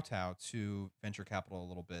kowtow to venture capital a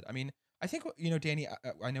little bit. I mean, I think, Danny,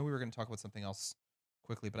 I know we were going to talk about something else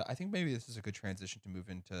quickly, but I think maybe this is a good transition to move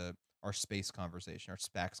into our space conversation, our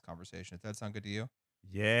SPACs conversation. Does that sound good to you?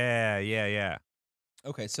 Yeah.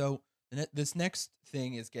 Okay, so this next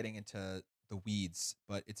thing is getting into the weeds,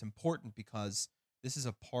 but it's important because this is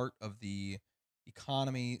a part of the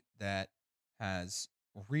economy that has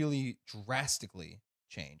really drastically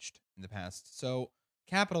changed in the past. So,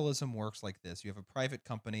 capitalism works like this: you have a private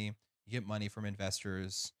company, you get money from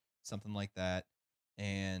investors, something like that,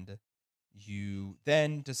 and you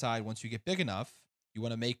then decide once you get big enough, you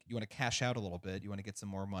want to cash out a little bit, you want to get some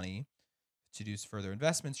more money to do further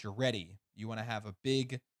investments, you're ready. You want to have a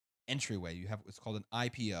big entryway. You have what's called an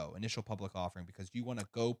IPO, initial public offering, because you want to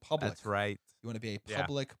go public. That's right. You want to be a Yeah.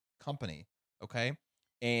 public company. Okay.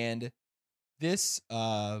 And this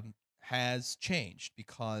has changed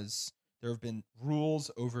because there have been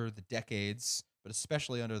rules over the decades, but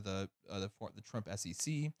especially under the Trump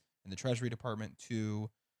SEC and the Treasury Department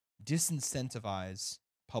to disincentivize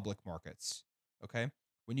public markets. Okay.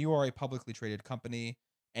 When you are a publicly traded company,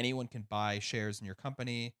 anyone can buy shares in your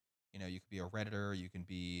company. You could be a Redditor, you can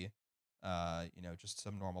be, just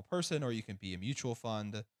some normal person, or you can be a mutual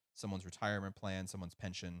fund, someone's retirement plan, someone's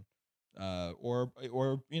pension, or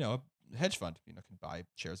a hedge fund, can buy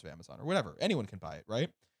shares of Amazon or whatever. Anyone can buy it,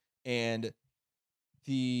 right? And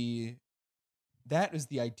that is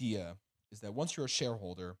the idea, is that once you're a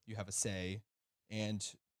shareholder, you have a say,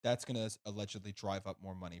 and that's going to allegedly drive up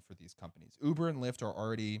more money for these companies. Uber and Lyft are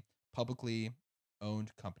already publicly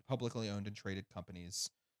owned and traded companies,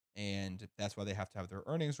 and that's why they have to have their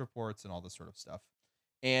earnings reports and all this sort of stuff.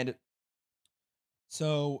 And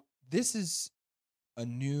so this is a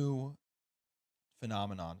new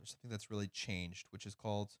phenomenon, or something that's really changed, which is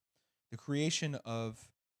called the creation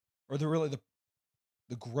of, or the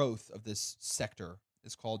growth of this sector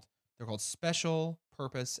is called, they're called special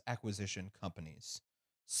purpose acquisition companies,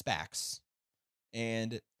 SPACs.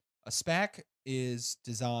 And a SPAC is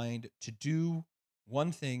designed to do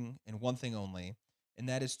one thing and one thing only, and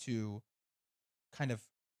that is to kind of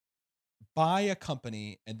buy a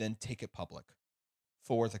company and then take it public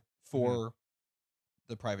for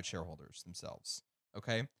the private shareholders themselves.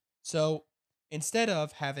 Okay? So instead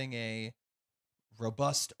of having a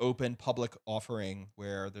robust, open, public offering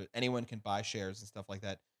where anyone can buy shares and stuff like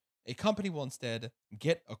that, a company will instead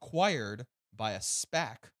get acquired by a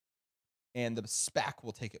SPAC, and the SPAC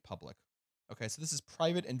will take it public. Okay, so this is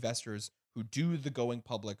private investors who do the going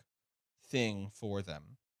public thing for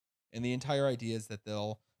them. And the entire idea is that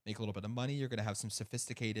they'll make a little bit of money. You're going to have some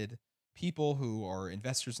sophisticated people who are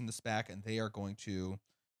investors in the SPAC, and they are going to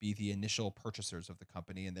be the initial purchasers of the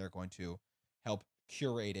company, and they're going to help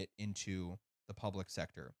curate it into the public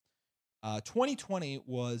sector. 2020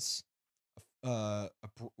 was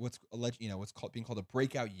what's being called a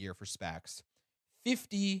breakout year for SPACs.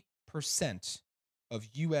 50% of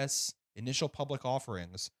U.S. initial public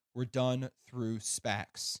offerings were done through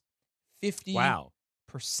SPACs. 50%. Wow.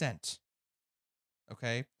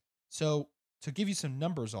 Okay, so to give you some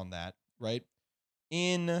numbers on that, right?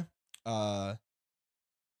 In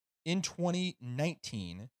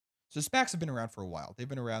 2019, So SPACs have been around for a while. They've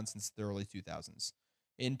been around since the early 2000s.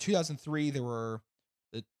 In 2003, the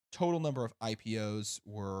total number of IPOs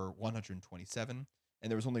were 127,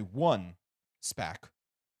 and there was only one SPAC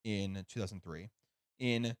in 2003.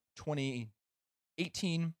 In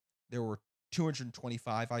 2018, there were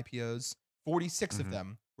 225 IPOs. 46 of Mhm.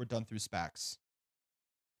 them were done through SPACs.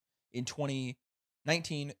 In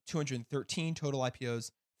 2019, 213 total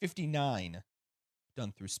IPOs, 59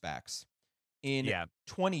 done through SPACs. In Yeah.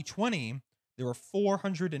 2020, there were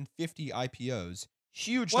 450 IPOs.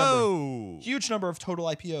 Huge Whoa. number of total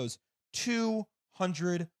IPOs.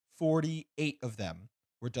 248 of them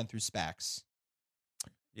were done through SPACs.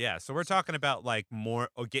 Yeah. So we're talking about like more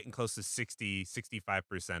or getting close to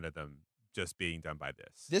 65% of them just being done by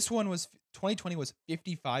this. This one was 2020 was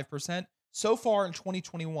 55%. So far in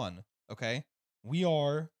 2021, okay?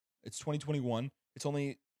 It's 2021.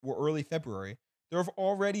 We're early February. There have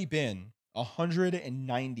already been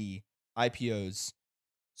 190 IPOs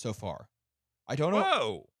so far. I don't know.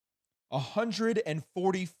 Whoa.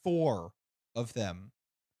 144 of them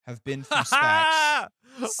have been through SPACs.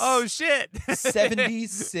 Oh shit.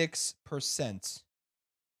 76%.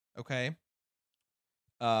 Okay?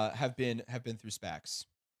 Have been through SPACs.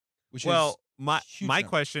 Which Well, is my huge my number.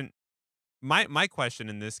 question my question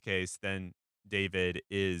in this case then, David,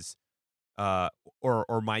 is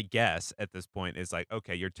or my guess at this point is like,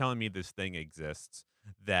 okay, you're telling me this thing exists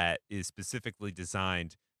that is specifically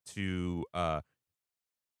designed to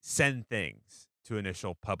send things to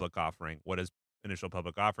initial public offering. What does initial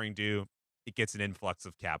public offering do? It gets an influx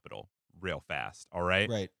of capital real fast. All right.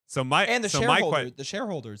 Right. So my And the so my the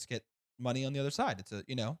shareholders get money on the other side. It's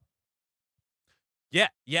Yeah,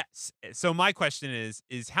 yes. So my question is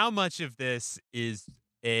how much of this is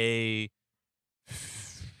a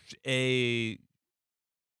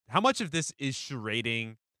how much of this is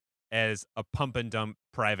charading as a pump and dump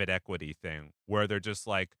private equity thing where they're just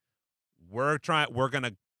like we're gonna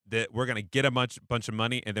get a bunch of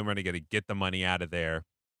money and then we're gonna get the money out of there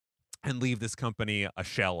and leave this company a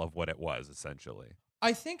shell of what it was essentially.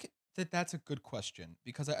 I think that's a good question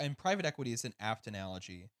because and private equity is an apt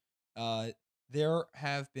analogy. There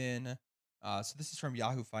have been so this is from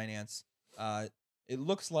Yahoo Finance. It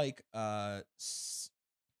looks like their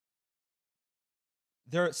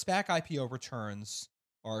SPAC IPO returns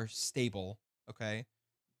are stable. Okay.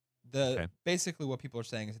 Okay. Basically what people are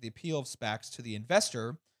saying is that the appeal of SPACs to the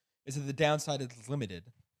investor is that the downside is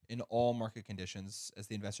limited in all market conditions as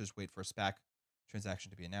the investors wait for a SPAC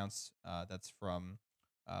transaction to be announced. That's from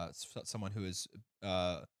someone who is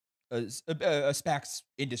a SPACs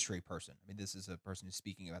industry person. I mean, this is a person who's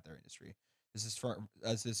speaking about their industry. This is from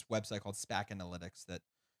this website called SPAC Analytics that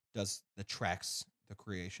tracks the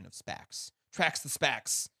creation of SPACs, tracks the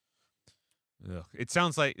SPACs. Ugh. It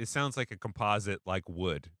sounds like a composite like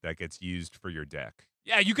wood that gets used for your deck.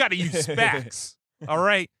 Yeah, you got to use SPACs. All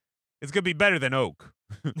right, it's gonna be better than oak.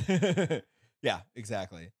 Yeah,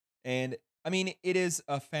 exactly. And I mean, it is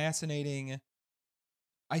a fascinating.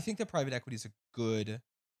 I think that private equity is a good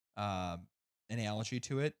analogy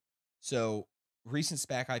to it. So recent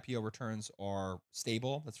SPAC IPO returns are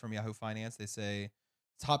stable. That's from Yahoo Finance. They say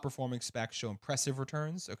top performing SPACs show impressive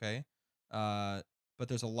returns. Okay. But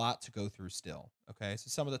there's a lot to go through still. Okay. So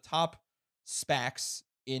some of the top SPACs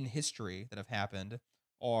in history that have happened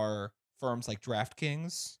are firms like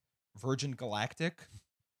DraftKings, Virgin Galactic.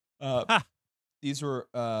 These were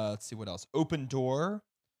let's see what else. Open Door.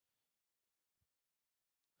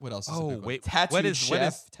 What else is a Oh, big one? wait, Tattooed what is-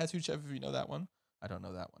 Chef. Tattooed Chef, if you know that one. I don't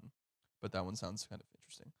know that one. But that one sounds kind of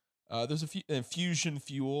interesting. There's a few Fusion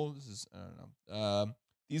Fuel. This is I don't know.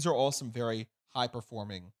 These are all some very high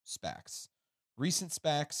performing SPACs. Recent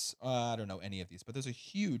SPACs, I don't know any of these, but there's a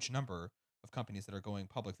huge number of companies that are going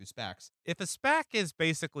public through SPACs. If a SPAC is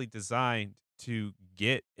basically designed to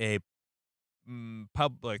get a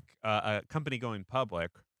a company going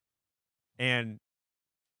public, and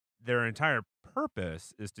their entire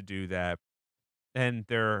purpose is to do that, and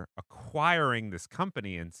they're acquiring this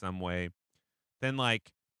company in some way, then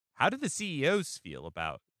like, how do the CEOs feel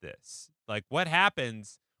about this? Like, what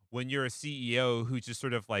happens when you're a CEO who's just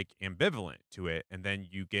sort of like ambivalent to it, and then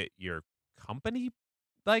you get your company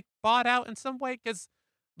like bought out in some way? Because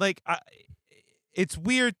like, it's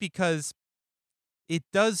weird because it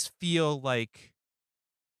does feel like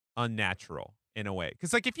unnatural in a way.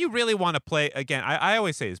 Because like if you really want to play again, I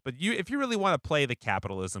always say this, but if you really want to play the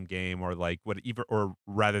capitalism game or like or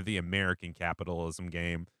rather the American capitalism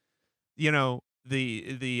game, you know,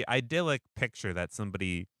 the idyllic picture that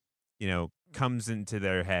somebody, you know, comes into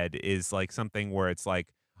their head is like something where it's like,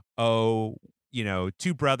 oh,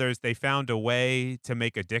 two brothers, they found a way to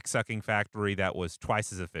make a dick sucking factory that was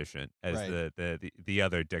twice as efficient as Right. the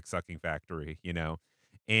other dick sucking factory,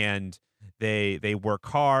 and they work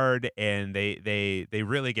hard and they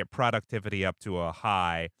really get productivity up to a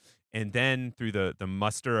high, and then through the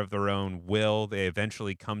muster of their own will, they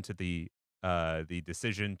eventually come to the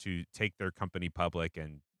decision to take their company public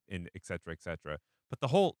and et cetera, et cetera. But the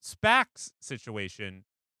whole SPACs situation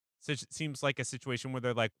seems like a situation where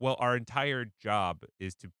they're like, well, our entire job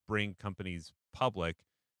is to bring companies public.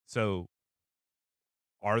 So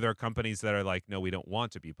are there companies that are like, no, we don't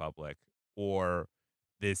want to be public, or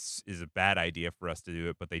this is a bad idea for us to do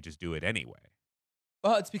it, but they just do it anyway?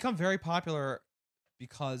 Well, it's become very popular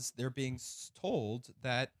because they're being told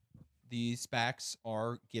that the SPACs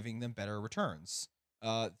are giving them better returns.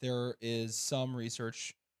 There is some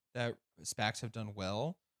research that SPACs have done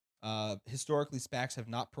well. Historically, SPACs have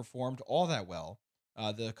not performed all that well.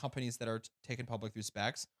 The companies that are taken public through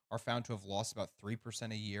SPACs are found to have lost about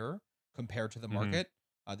 3% a year compared to the Mhm. market.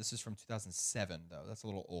 This is from 2007, though. That's a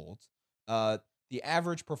little old. The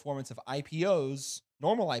average performance of IPOs,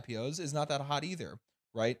 normal IPOs, is not that hot either,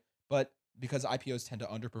 right? But because IPOs tend to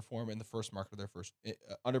underperform in the first market of their first,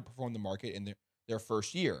 underperform the market in their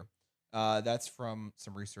first year. That's from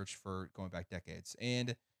some research for going back decades.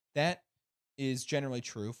 And that is generally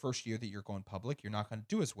true. First year that you're going public, you're not going to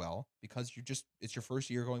do as well because it's your first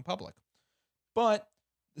year going public. But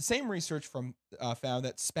the same research found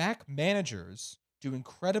that SPAC managers do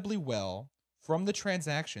incredibly well from the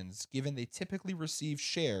transactions, given they typically receive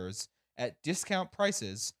shares at discount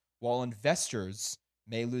prices, while investors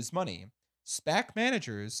may lose money. SPAC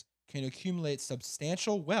managers can accumulate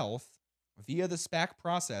substantial wealth via the SPAC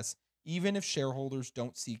process, even if shareholders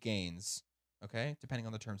don't see gains. Okay, depending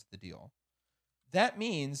on the terms of the deal. That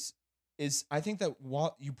means I think that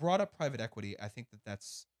while you brought up private equity, I think that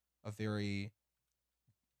that's a very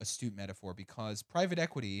astute metaphor because private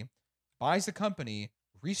equity buys a company,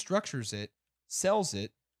 restructures it, sells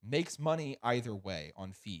it, makes money either way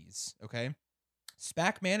on fees. Okay,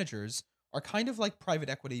 SPAC managers are kind of like private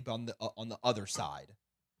equity, but on the other side.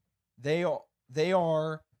 They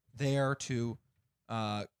are there to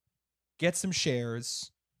get some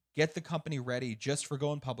shares, get the company ready just for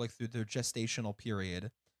going public through their gestational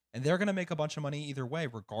period, and they're going to make a bunch of money either way,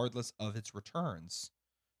 regardless of its returns,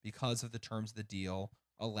 because of the terms of the deal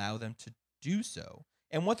allow them to do so.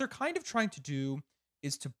 And what they're kind of trying to do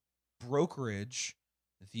is to brokerage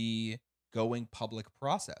the going public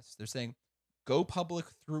process. They're saying, go public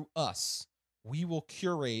through us. We will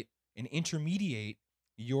curate and intermediate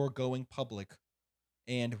your going public,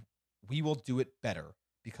 and we will do it better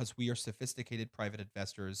because we are sophisticated private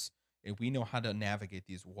investors and we know how to navigate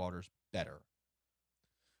these waters better.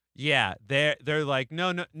 Yeah, they're like,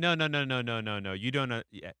 no, no, no, no, no, no, no, no, no. You don't know.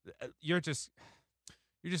 Yeah, you're just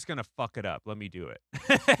gonna fuck it up. Let me do it.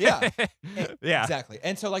 Yeah, Yeah. exactly.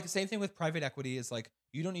 And so, like, the same thing with private equity is like,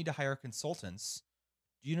 you don't need to hire consultants.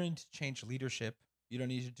 You don't need to change leadership. You don't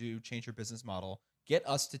need to change your business model. Get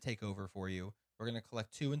us to take over for you. We're going to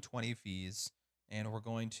collect 2 and 20 fees, and we're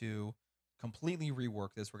going to completely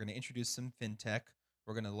rework this. We're going to introduce some fintech.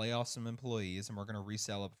 We're going to lay off some employees, and we're going to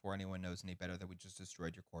resell it before anyone knows any better that we just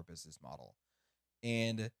destroyed your core business model.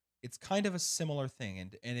 And it's kind of a similar thing,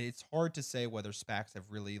 and it's hard to say whether SPACs have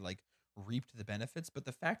really like reaped the benefits, but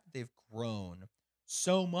the fact that they've grown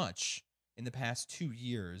so much in the past 2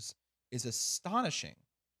 years is astonishing.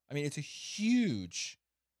 I mean, it's a huge,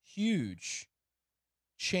 huge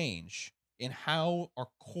change in how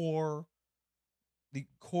the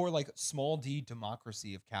core like small d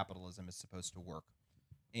democracy of capitalism is supposed to work,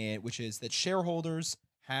 and which is that shareholders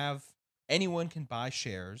have anyone can buy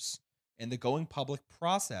shares, and the going public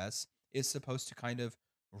process is supposed to kind of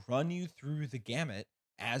run you through the gamut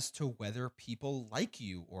as to whether people like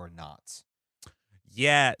you or not.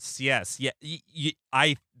 Yes, yes, yeah.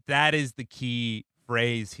 I that is the key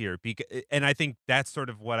phrase here, because, and I think that's sort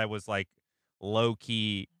of what I was like low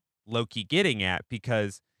key, low key getting at,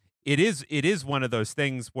 because it is one of those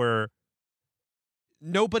things where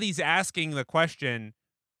nobody's asking the question,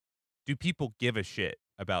 do people give a shit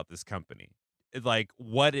about this company? Like,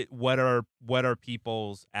 what are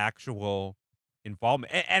people's actual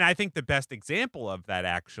involvement? And I think the best example of that,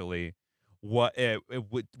 actually,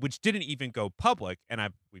 which didn't even go public,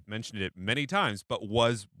 and we've mentioned it many times, but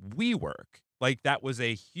was WeWork. Like, that was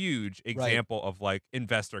a huge Right. example of like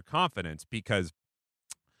investor confidence, because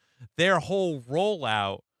their whole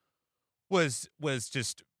rollout was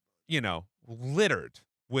just, littered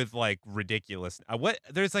with like ridiculous. What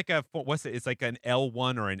there's like what's it? It's like an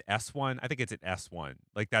L1 or an S1. I think it's an S1.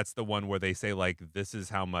 Like, that's the one where they say like, this is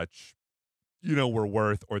how much we're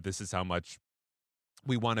worth, or this is how much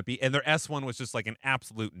we want to be. And their S1 was just like an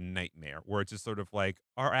absolute nightmare, where it's just sort of like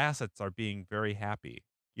our assets are being very happy,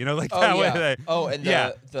 like Oh that way. yeah. That, Oh, and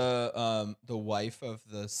yeah, the wife of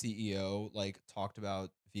the CEO like talked about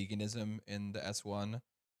veganism in the S1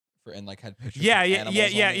 and like had pictures yeah, of yeah, yeah, animals on yeah,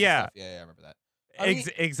 it and yeah. stuff. Yeah, I remember that. I mean,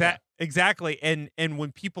 yeah, Exactly. And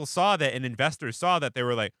when people saw that, and investors saw that, they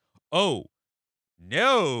were like, "Oh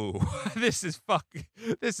no, this is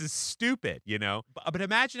stupid," But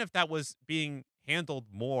imagine if that was being handled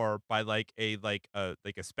more by like a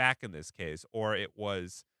SPAC in this case, or it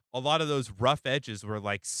was a lot of those rough edges were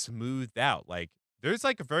like smoothed out. Like there's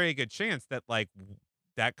like a very good chance that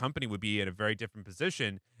that company would be in a very different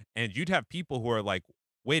position, and you'd have people who are like,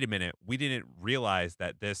 "Wait a minute, we didn't realize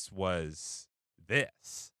that this was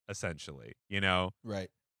this essentially." right.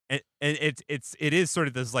 And it is sort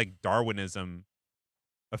of this like Darwinism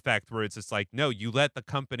effect, where it's just like, no, you let the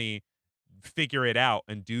company figure it out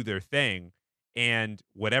and do their thing, and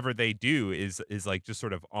whatever they do is like just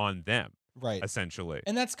sort of on them Right. essentially.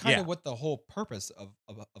 And that's kind Yeah. of what the whole purpose of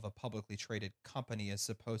a publicly traded company is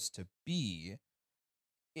supposed to be.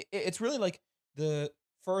 It's really like the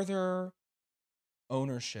further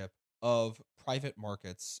ownership of private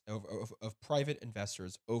markets, of private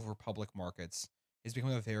investors over public markets is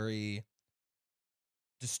becoming a very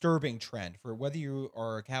disturbing trend for whether you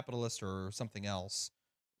are a capitalist or something else.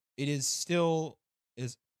 It is still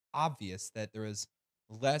is obvious that there is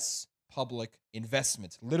less public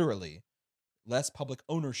investment, literally less public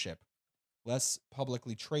ownership, less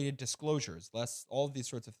publicly traded disclosures, less all of these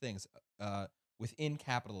sorts of things within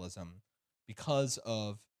capitalism, because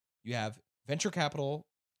of you have venture capital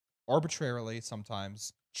arbitrarily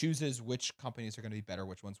sometimes chooses which companies are going to be better,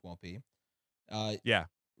 which ones won't be, uh, Yeah.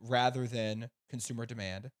 rather than consumer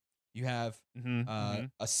demand. You have Hmm. Hmm.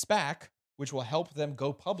 a SPAC, which will help them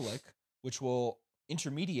go public, which will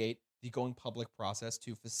intermediate the going public process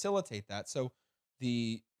to facilitate that. So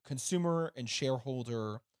the consumer and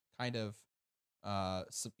shareholder kind of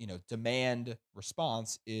demand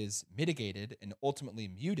response is mitigated and ultimately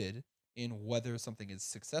muted in whether something is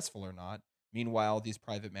successful or not. Meanwhile, these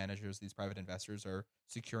private managers, these private investors are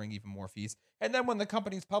securing even more fees. And then when the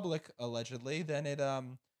company's public, allegedly, then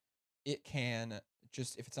it can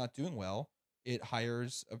just, if it's not doing well, it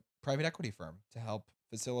hires a private equity firm to help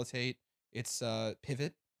facilitate its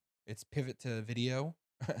pivot to video,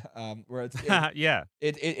 where Yeah.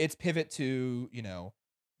 it's pivot to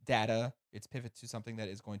data. It's pivot to something that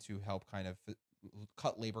is going to help kind of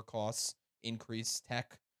cut labor costs, increase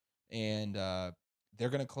tech, and they're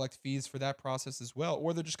going to collect fees for that process as well,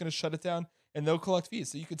 or they're just going to shut it down and they'll collect fees.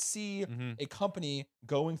 So you could see Hmm. a company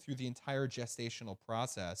going through the entire gestational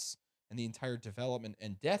process and the entire development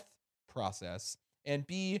and death process and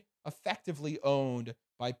be effectively owned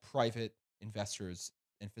by private investors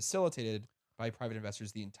and facilitated by private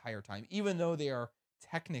investors the entire time, even though they are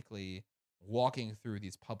technically walking through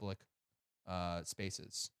these public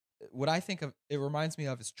spaces. What I think of, it reminds me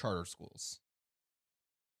of is charter schools,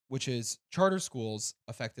 which is charter schools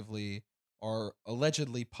effectively are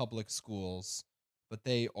allegedly public schools, but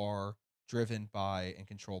they are driven by and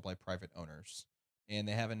controlled by private owners. And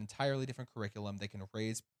they have an entirely different curriculum. They can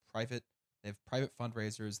raise they have private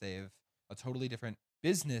fundraisers. They have a totally different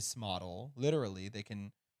business model. Literally, they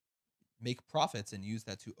can make profits and use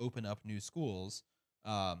that to open up new schools.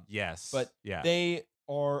 Yes. But Yeah. they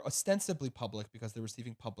are ostensibly public because they're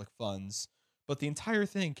receiving public funds. But the entire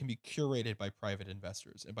thing can be curated by private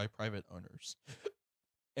investors and by private owners.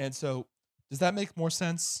 And so, does that make more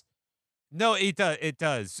sense? No, it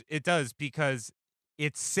does. It does, because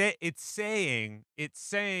it's saying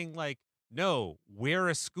like, no, we're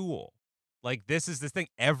a school. Like, this is this thing.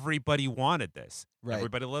 Everybody wanted this. Right.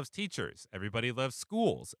 Everybody loves teachers. Everybody loves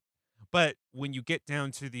schools. But when you get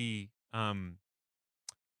down to the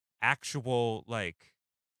actual like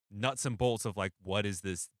nuts and bolts of like, what is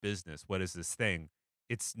this business? What is this thing?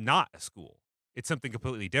 It's not a school. It's something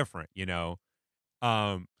completely different.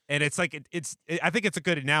 And it's like I think it's a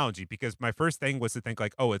good analogy, because my first thing was to think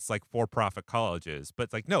like, oh, it's like for-profit colleges, but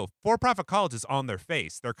it's like, no, for-profit colleges on their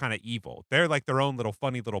face, they're kind of evil. They're like their own little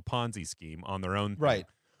funny little Ponzi scheme on their own thing. Right.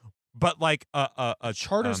 But like a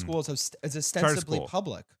Charter schools is ostensibly school.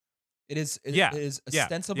 public. It Yeah. is Yeah.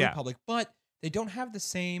 ostensibly Yeah. public, but they don't have the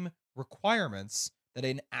same requirements that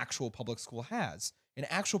an actual public school has. An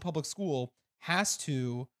actual public school has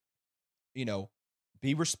to,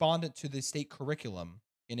 be respondent to the state curriculum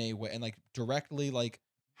in a way, and like directly like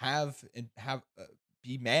have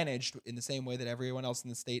be managed in the same way that everyone else in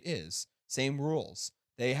the state is. Same rules.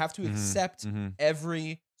 They have to accept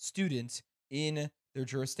every student in their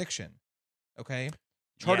jurisdiction. Okay?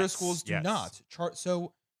 Charter schools do not.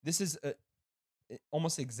 So this is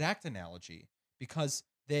almost exact analogy because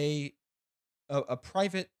a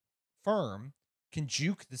private firm can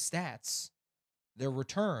juke the stats. Their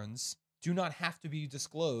returns do not have to be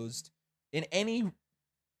disclosed in any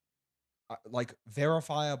like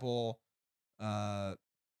verifiable, uh,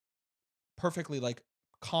 perfectly like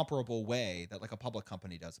comparable way that like a public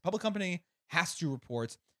company does. A public company has to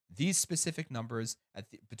report these specific numbers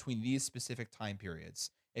between these specific time periods.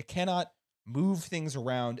 It cannot move things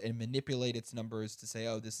around and manipulate its numbers to say,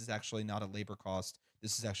 oh, this is actually not a labor cost.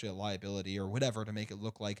 This is actually a liability or whatever to make it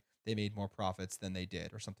look like they made more profits than they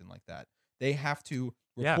did or something like that. They have to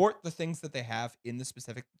Yeah. report the things that they have in the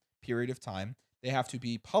specific period of time. They have to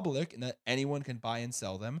be public and that anyone can buy and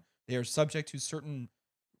sell them. They are subject to certain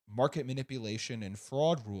market manipulation and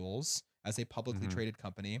fraud rules as a publicly Mhm. traded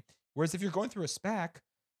company. Whereas if you're going through a SPAC,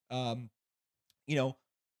 um, you know,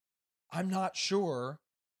 I'm not sure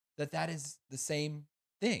that that is the same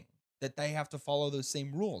thing, that they have to follow those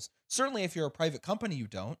same rules. Certainly, if you're a private company, you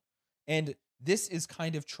don't. And this is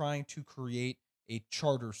kind of trying to create a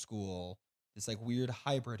charter school, this like weird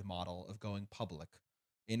hybrid model of going public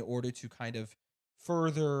in order to kind of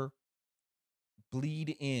further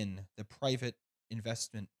bleed in the private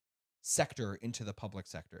investment sector into the public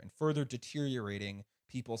sector and further deteriorating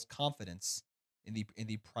people's confidence in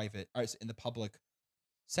the private or in the public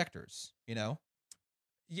sectors, you know?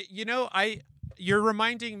 You know, you're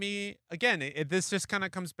reminding me again. This just kind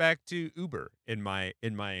of comes back to Uber in my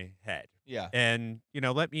head, Yeah. and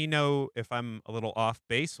let me know if I'm a little off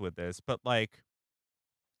base with this, but like,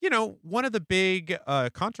 one of the big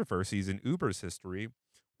controversies in Uber's history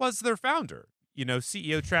was their founder,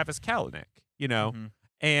 CEO Travis Kalanick, Mhm.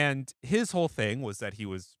 and his whole thing was that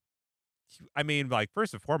I mean, like,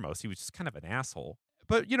 first and foremost, he was just kind of an asshole.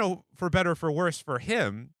 But, for better or for worse for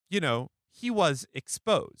him, he was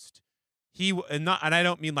exposed. And I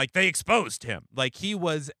don't mean like they exposed him. Like he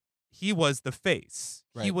was the face.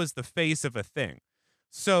 He Right. was the face of a thing.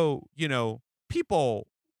 So, people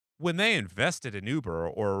when they invested in Uber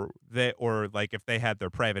or like if they had their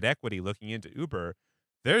private equity looking into Uber,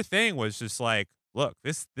 their thing was just like, look,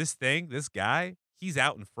 this guy, he's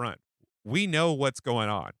out in front. We know what's going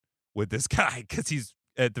on with this guy because he's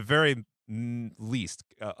at the very least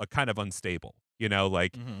a kind of unstable.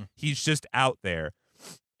 Like Mhm. he's just out there,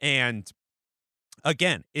 and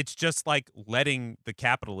again, it's just like letting the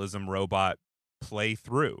capitalism robot play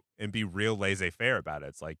through and be real laissez-faire about it.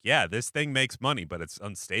 It's like, yeah, this thing makes money, but it's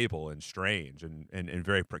unstable and strange and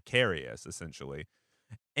very precarious, essentially.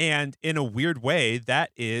 And in a weird way, that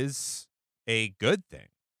is a good thing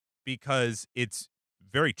because it's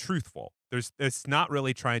very truthful. It's not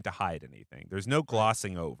really trying to hide anything. There's no Right.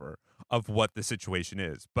 glossing over of what the situation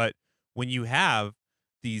is. But when you have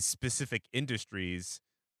these specific industries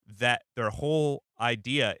that their whole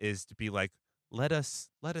idea is to be like, let us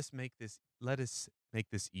make this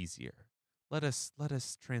easier. Let us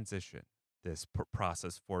transition this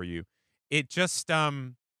process for you. It just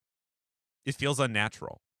it feels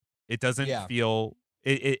unnatural. It doesn't Yeah. feel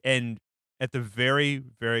and at the very,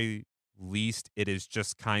 very least, it is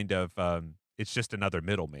just kind of it's just another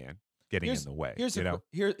middleman getting in Here's the way, here's you know?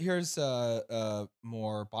 here's a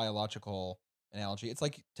more biological analogy. It's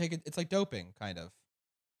like it's like doping kind of,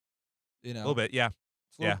 you A little know. bit, yeah.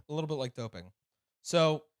 It's Yeah. a little bit like doping.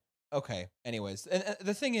 So, okay, anyways, and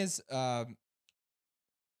the thing is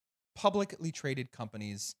publicly traded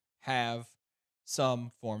companies have some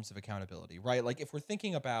forms of accountability, right? Like if we're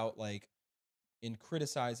thinking about like in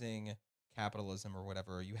criticizing capitalism or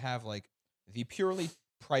whatever, you have like the purely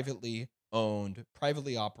privately owned,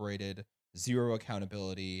 privately operated, zero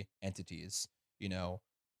accountability entities, you know,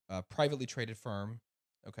 a privately traded firm,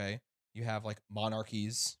 okay? You have like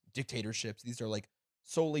monarchies, dictatorships. These are like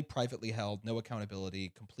solely privately held, no accountability,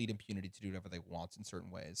 complete impunity to do whatever they want in certain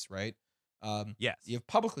ways, right? You Yes. have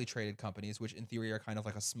publicly traded companies, which in theory are kind of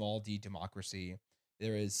like a small d democracy.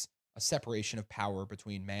 There is a separation of power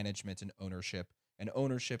between management and ownership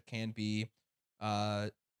can be uh,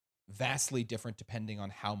 vastly different depending on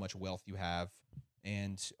how much wealth you have.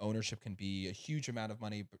 And ownership can be a huge amount of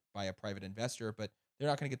money by a private investor, but they're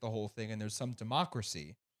not going to get the whole thing. And there's some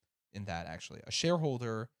democracy in that, actually. A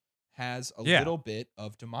shareholder has a Yeah. little bit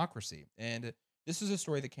of democracy. And this is a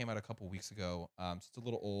story that came out a couple weeks ago. So it's a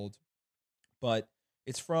little old, but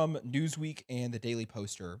it's from Newsweek and the Daily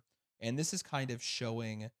Poster. And this is kind of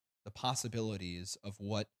showing the possibilities of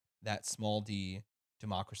what that small d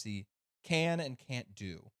democracy can and can't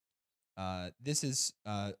do. This is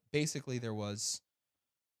basically there was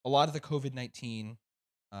a lot of the COVID-19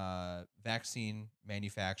 vaccine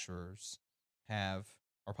manufacturers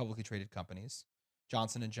are publicly traded companies.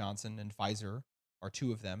 Johnson and Johnson and Pfizer are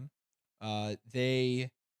two of them. the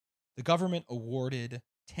government awarded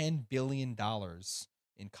 $10 billion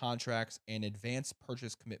in contracts and advance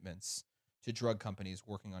purchase commitments to drug companies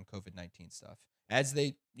working on COVID-19 stuff. As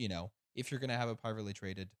they, if you're going to have a privately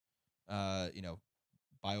traded,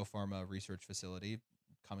 biopharma research facility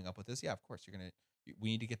coming up with this, yeah, of course we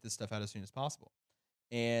need to get this stuff out as soon as possible.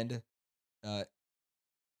 And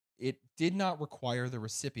it did not require the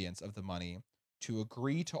recipients of the money to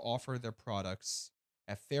agree to offer their products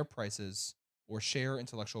at fair prices or share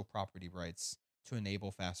intellectual property rights to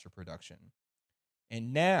enable faster production.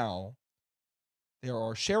 And now there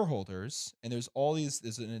are shareholders, and there's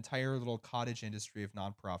an entire little cottage industry of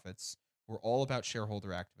nonprofits who are all about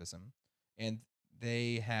shareholder activism. And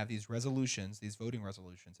they have these resolutions, these voting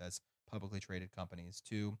resolutions as publicly traded companies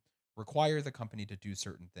to require the company to do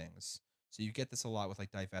certain things. So you get this a lot with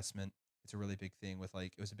like divestment. It's a really big thing with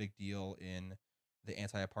it was a big deal in the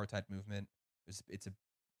anti-apartheid movement. It's a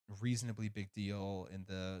reasonably big deal in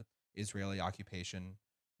the Israeli occupation.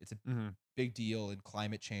 It's a big deal in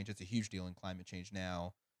climate change. It's a huge deal in climate change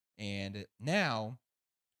now. And now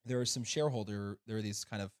there are these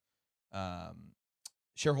kind of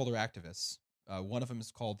shareholder activists. One of them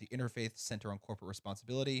is called the Interfaith Center on Corporate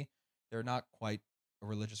Responsibility. They're not quite a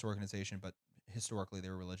religious organization, but historically they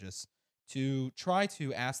were religious, to try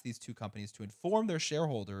to ask these two companies to inform their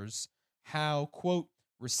shareholders how, quote,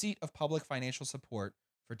 receipt of public financial support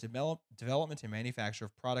for development and manufacture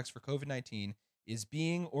of products for COVID-19 is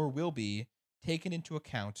being or will be taken into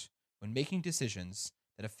account when making decisions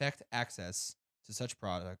that affect access to such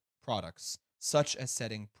products, such as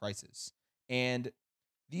setting prices. And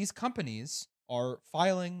these companies are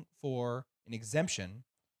filing for an exemption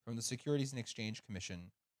from the Securities and Exchange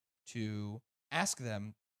Commission to ask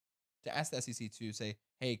the SEC to say,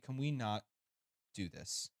 hey, can we not do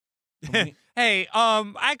this? Hey,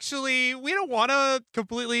 actually, we don't want to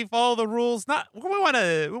completely follow the rules. We want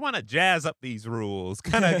to jazz up these rules,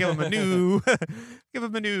 kind of give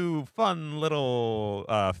them a new fun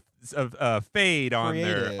little fade on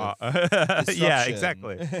their yeah,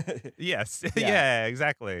 exactly. Yes. Yeah,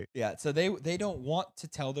 exactly. Yeah, so they don't want to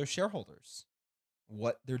tell their shareholders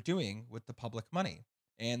what they're doing with the public money.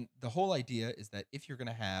 And the whole idea is that if you're going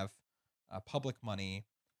to have public money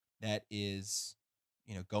that is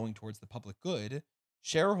going towards the public good,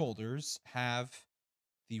 shareholders have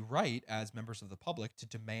the right as members of the public to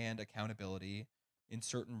demand accountability in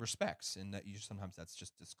certain respects. And that sometimes that's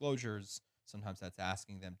just disclosures, sometimes that's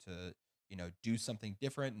asking them to do something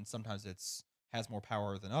different, and sometimes it's has more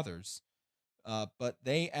power than others. But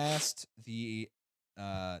they asked these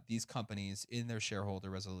companies in their shareholder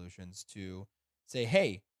resolutions to say,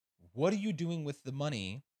 hey, what are you doing with the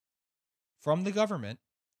money from the government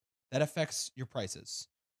that affects your prices?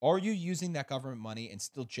 Are you using that government money and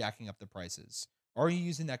still jacking up the prices? Are you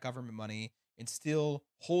using that government money and still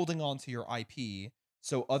holding on to your IP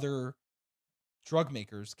so other drug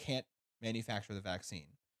makers can't manufacture the vaccine?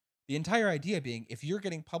 The entire idea being, if you're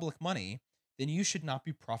getting public money, then you should not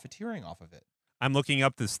be profiteering off of it. I'm looking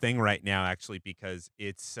up this thing right now, actually, because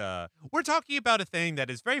it's we're talking about a thing that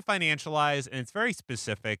is very financialized and it's very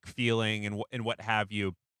specific feeling and what have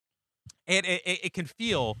you. And it can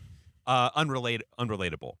feel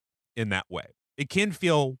unrelatable in that way. It can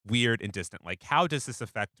feel weird and distant. Like, how does this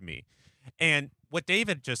affect me? And what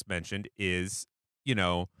David just mentioned is,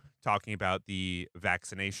 talking about the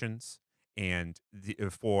vaccinations and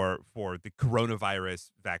for the coronavirus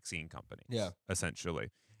vaccine companies, essentially.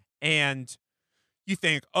 And you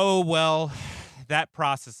think, oh, well, that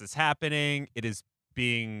process is happening. It is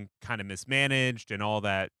being kind of mismanaged and all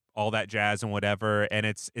that jazz and whatever, and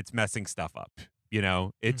it's messing stuff up.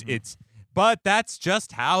 It's but that's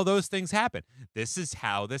just how those things happen. This is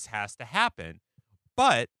how this has to happen.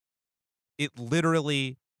 But it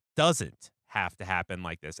literally doesn't have to happen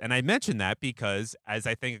like this. And I mention that because, as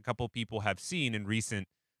I think a couple people have seen in recent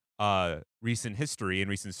history and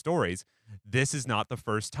recent stories, this is not the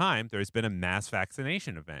first time there's been a mass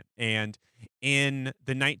vaccination event. And in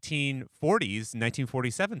the 1940s,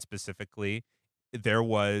 1947 specifically, there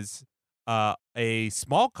was a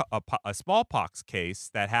smallpox case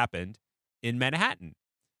that happened in Manhattan,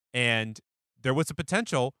 and there was a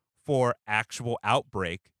potential for actual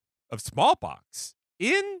outbreak of smallpox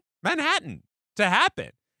in Manhattan to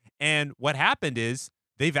happen. And what happened is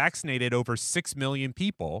they vaccinated over 6 million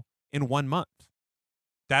people in 1 month.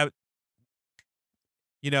 That,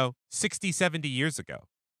 60, 70 years ago,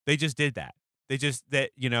 they just did that.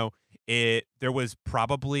 There was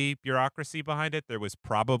probably bureaucracy behind it. There was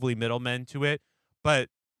probably middlemen to it. But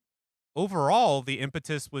overall, the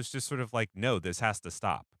impetus was just sort of like, no, this has to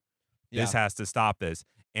stop. This has to stop this.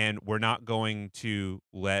 and we're not going to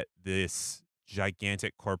let this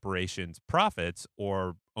gigantic corporation's profits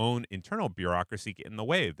or own internal bureaucracy get in the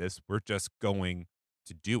way of this. We're just going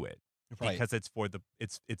to do it Right. because it's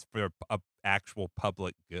for a actual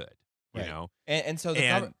public good, you Right. know. And so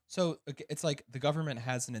And it's like the government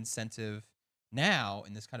has an incentive now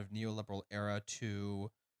in this kind of neoliberal era to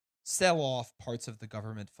sell off parts of the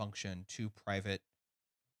government function to private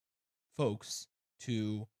folks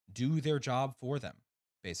to do their job for them,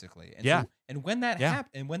 basically. And yeah, so and when that yeah,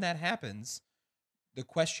 happens, the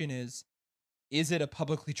question is it a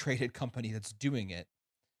publicly traded company that's doing it?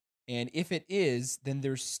 And if it is, then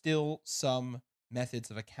there's still some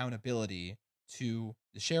methods of accountability to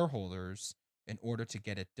the shareholders in order to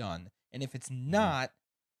get it done. And if it's mhm. not,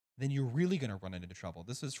 then you're really going to run into trouble.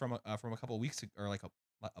 This is from a couple of weeks or like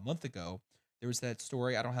a month ago. There was that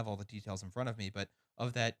story. I don't have all the details in front of me, but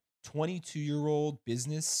of that 22-year-old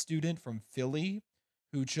business student from Philly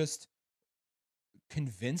who just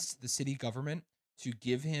convinced the city government to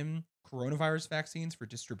give him coronavirus vaccines for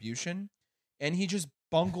distribution, and he just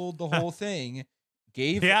bungled the whole thing,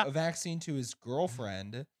 gave Yeah, a vaccine to his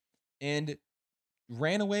girlfriend, and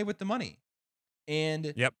ran away with the money.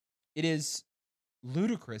 And yep, it is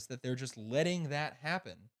ludicrous that they're just letting that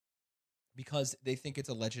happen because they think it's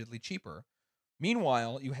allegedly cheaper.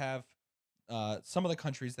 Meanwhile, you have some of the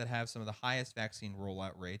countries that have some of the highest vaccine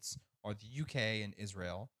rollout rates are the UK and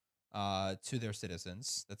Israel to their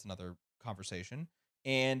citizens. That's another conversation.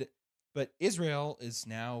 And but Israel is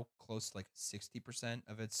now close to like 60%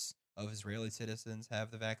 of Israeli citizens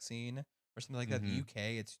have the vaccine or something like that. The hmm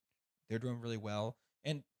UK, they're doing really well.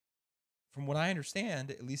 And from what I understand,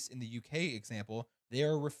 at least in the UK example, they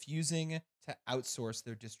are refusing to outsource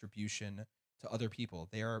their distribution to other people.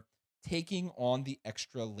 They are taking on the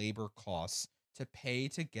extra labor costs to pay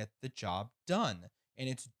to get the job done. And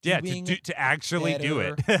it's yeah. doing To a actually do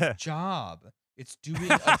it. better job. It's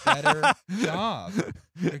doing a better job.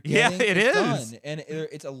 They're Yeah, getting it it is. done. And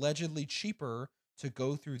it's allegedly cheaper to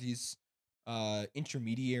go through these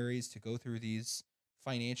intermediaries, to go through these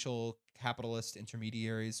financial capitalist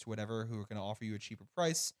intermediaries to whatever who are going to offer you a cheaper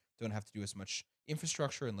price, don't have to do as much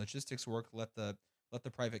infrastructure and logistics work, let the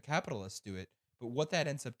private capitalists do it. But what that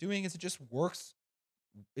ends up doing is it doesn't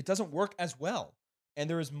work as well, and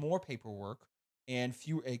there is more paperwork and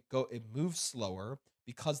it moves slower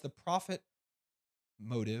because the profit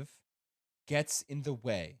motive gets in the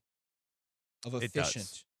way of It does.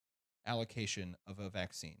 efficient allocation of a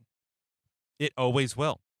vaccine. It always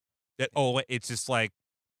will. It's just like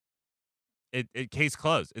case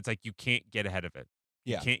closed. It's like you can't get ahead of it.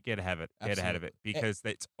 You Yeah, can't get ahead of it absolutely. because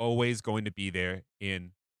it's always going to be there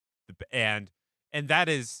in and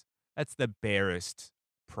that's the barest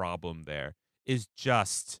problem there is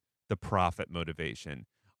just the profit motivation.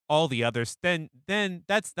 All the others then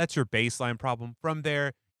that's your baseline problem. From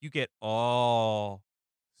there, you get all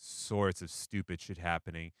sorts of stupid shit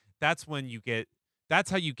happening. That's when you get that's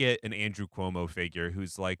how you get an Andrew Cuomo figure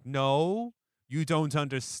who's like, "No, you don't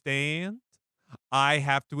understand. I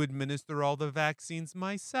have to administer all the vaccines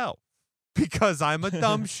myself because I'm a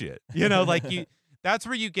dumb shit." Like that's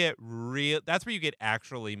where you get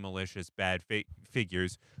actually malicious bad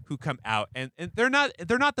figures who come out and they're not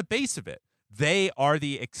the base of it. They are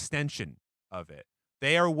the extension of it.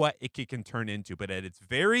 They are what it can turn into, but at its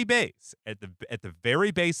very base, at the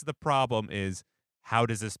very base of the problem is how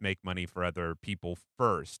does this make money for other people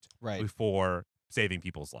first Right. before saving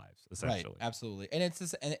people's lives, Right, essentially. absolutely. And it's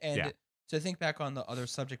this Yeah. and to think back on the other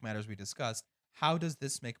subject matters we discussed, how does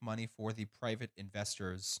this make money for the private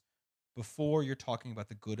investors before you're talking about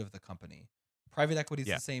the good of the company? Private equity is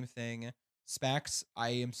Yeah. the same thing. SPACs, I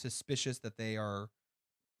am suspicious that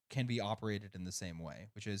can be operated in the same way,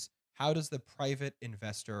 which is how does the private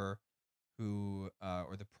investor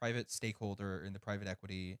or the private stakeholder in the private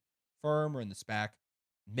equity firm or in the SPAC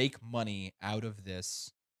make money out of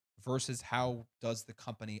this versus how does the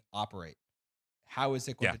company operate? How is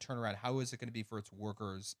it going Yeah. to turn around? How is it going to be for its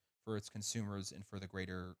workers, for its consumers, and for the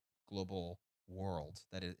greater global world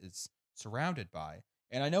that it is surrounded by?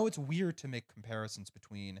 And I know it's weird to make comparisons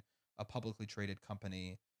between a publicly traded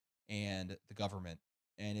company and the government,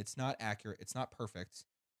 and it's not accurate. It's not perfect.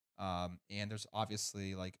 And there's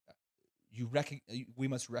obviously we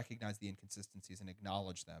must recognize the inconsistencies and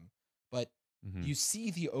acknowledge them. But hmm you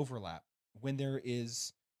see the overlap when there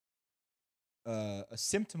is a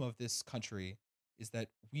symptom of this country is that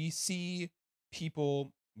we see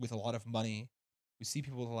people with a lot of money, we see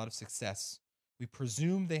people with a lot of success. We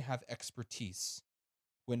presume they have expertise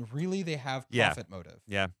when really they have Yeah. profit motive.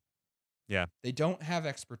 Yeah. Yeah. They don't have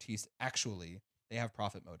expertise, actually, they have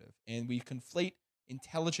profit motive. And we conflate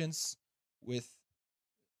intelligence with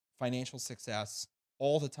financial success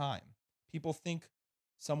all the time. People think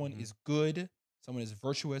someone Mhm. is good, someone is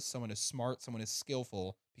virtuous, someone is smart, someone is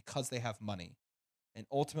skillful because they have money. And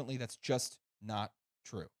ultimately, that's just not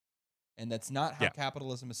true. And that's not how Yeah.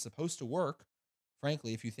 capitalism is supposed to work.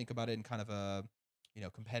 Frankly, if you think about it in kind of a,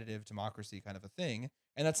 competitive democracy kind of a thing,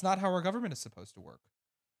 and that's not how our government is supposed to work.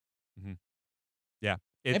 Yeah.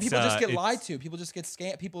 And people just get lied It's to. People just get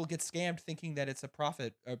scammed. People get scammed thinking that it's a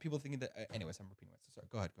profit. Or people thinking that. Anyways, I'm repeating myself. Sorry.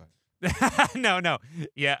 Go ahead. Go ahead. no.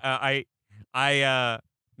 Yeah,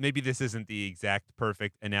 maybe this isn't the exact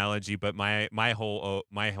perfect analogy, but my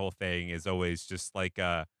whole thing is always just like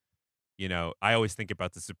I always think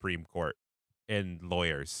about the Supreme Court and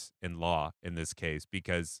lawyers in law in this case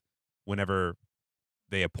because whenever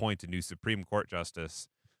they appoint a new Supreme Court justice,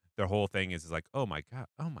 their whole thing is like, oh my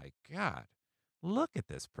god, look at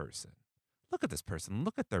this person. Look at this person.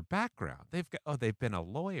 Look at their background. They've been a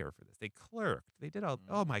lawyer for this. They clerked. They did all.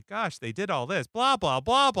 Oh my gosh, they did all this. Blah blah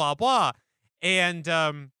blah blah blah. And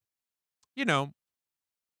you know,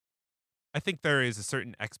 I think there is a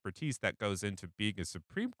certain expertise that goes into being a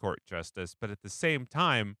Supreme Court justice, but at the same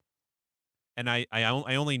time, and I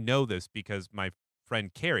only know this because my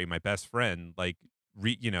friend Carrie, my best friend, like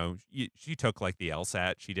she took like the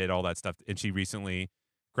LSAT, she did all that stuff, and she recently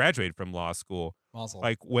graduated from law school. Mazel.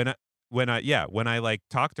 Like when I like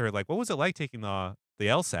talked to her, like, what was it like taking the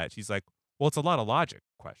LSAT? She's like, well, it's a lot of logic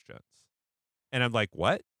questions, and I'm like,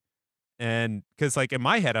 what? And because like in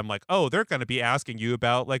my head, I'm like, oh, they're going to be asking you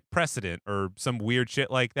about like precedent or some weird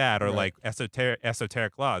shit like that, or Right. like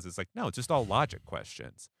esoteric laws. It's like, no, it's just all logic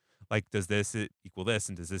questions. Like, does this equal this,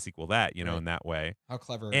 and does this equal that? Right. In that way. How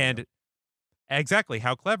clever are And you? exactly,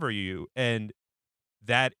 how clever are you? And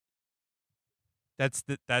that that's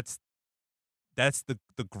the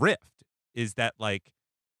grift is that like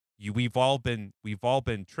we've all been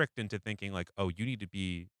tricked into thinking like, oh, you need to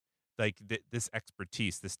be like this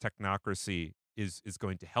expertise, this technocracy is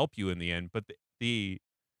going to help you in the end, but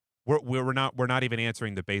we're not even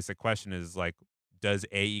answering the basic question is like, does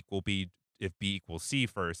A equal B if B equals C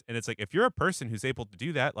first? And it's like, if you're a person who's able to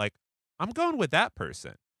do that, like, I'm going with that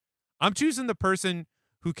person. I'm choosing the person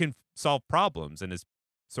who can solve problems and is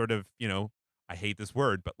sort of, I hate this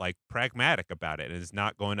word, but like pragmatic about it and is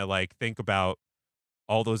not going to like think about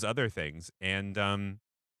all those other things. And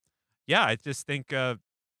yeah, I just think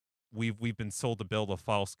we've been sold a bill of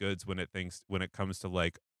false goods when it comes to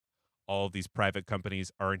like all of these private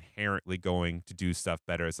companies are inherently going to do stuff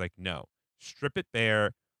better. It's like, no, strip it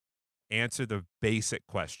bare, answer the basic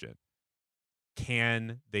question.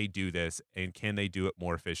 Can they do this, and can they do it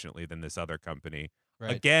more efficiently than this other company?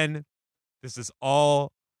 Right. Again, this is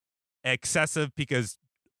all excessive because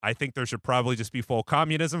I think there should probably just be full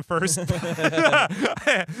communism first. But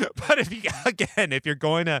if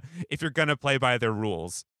you're going to play by their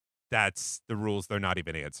rules, that's the rules they're not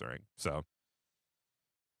even answering. So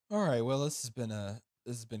All right. Well, this has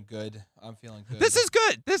been good. I'm feeling good. this is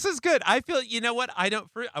good. This is good. I feel, you know what? I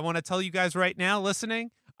want to tell you guys right now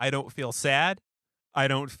listening, I don't feel sad. I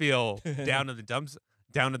don't feel down in the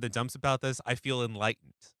dumps about this. I feel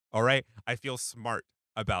enlightened. All right? I feel smart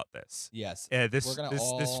about this. Yes. This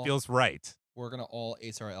feels right. We're gonna all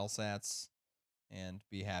ace our LSATs and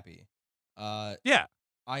be happy. Yeah.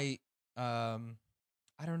 I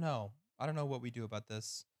don't know. I don't know what we do about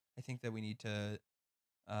this. I think that we need to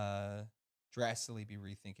drastically be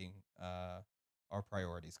rethinking our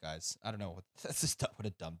priorities, guys. I don't know. That's just what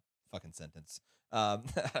a dumb fucking sentence. I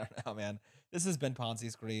don't know, man. This has been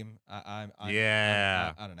Ponzi Scream. I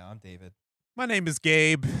don't know. I'm David. My name is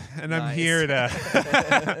Gabe, and I'm Nice. here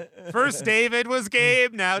to. First, David was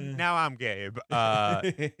Gabe. Now I'm Gabe.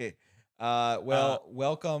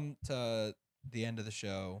 Welcome to the end of the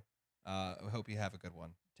show. I hope you have a good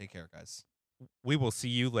one. Take care, guys. We will see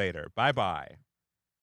you later. Bye bye.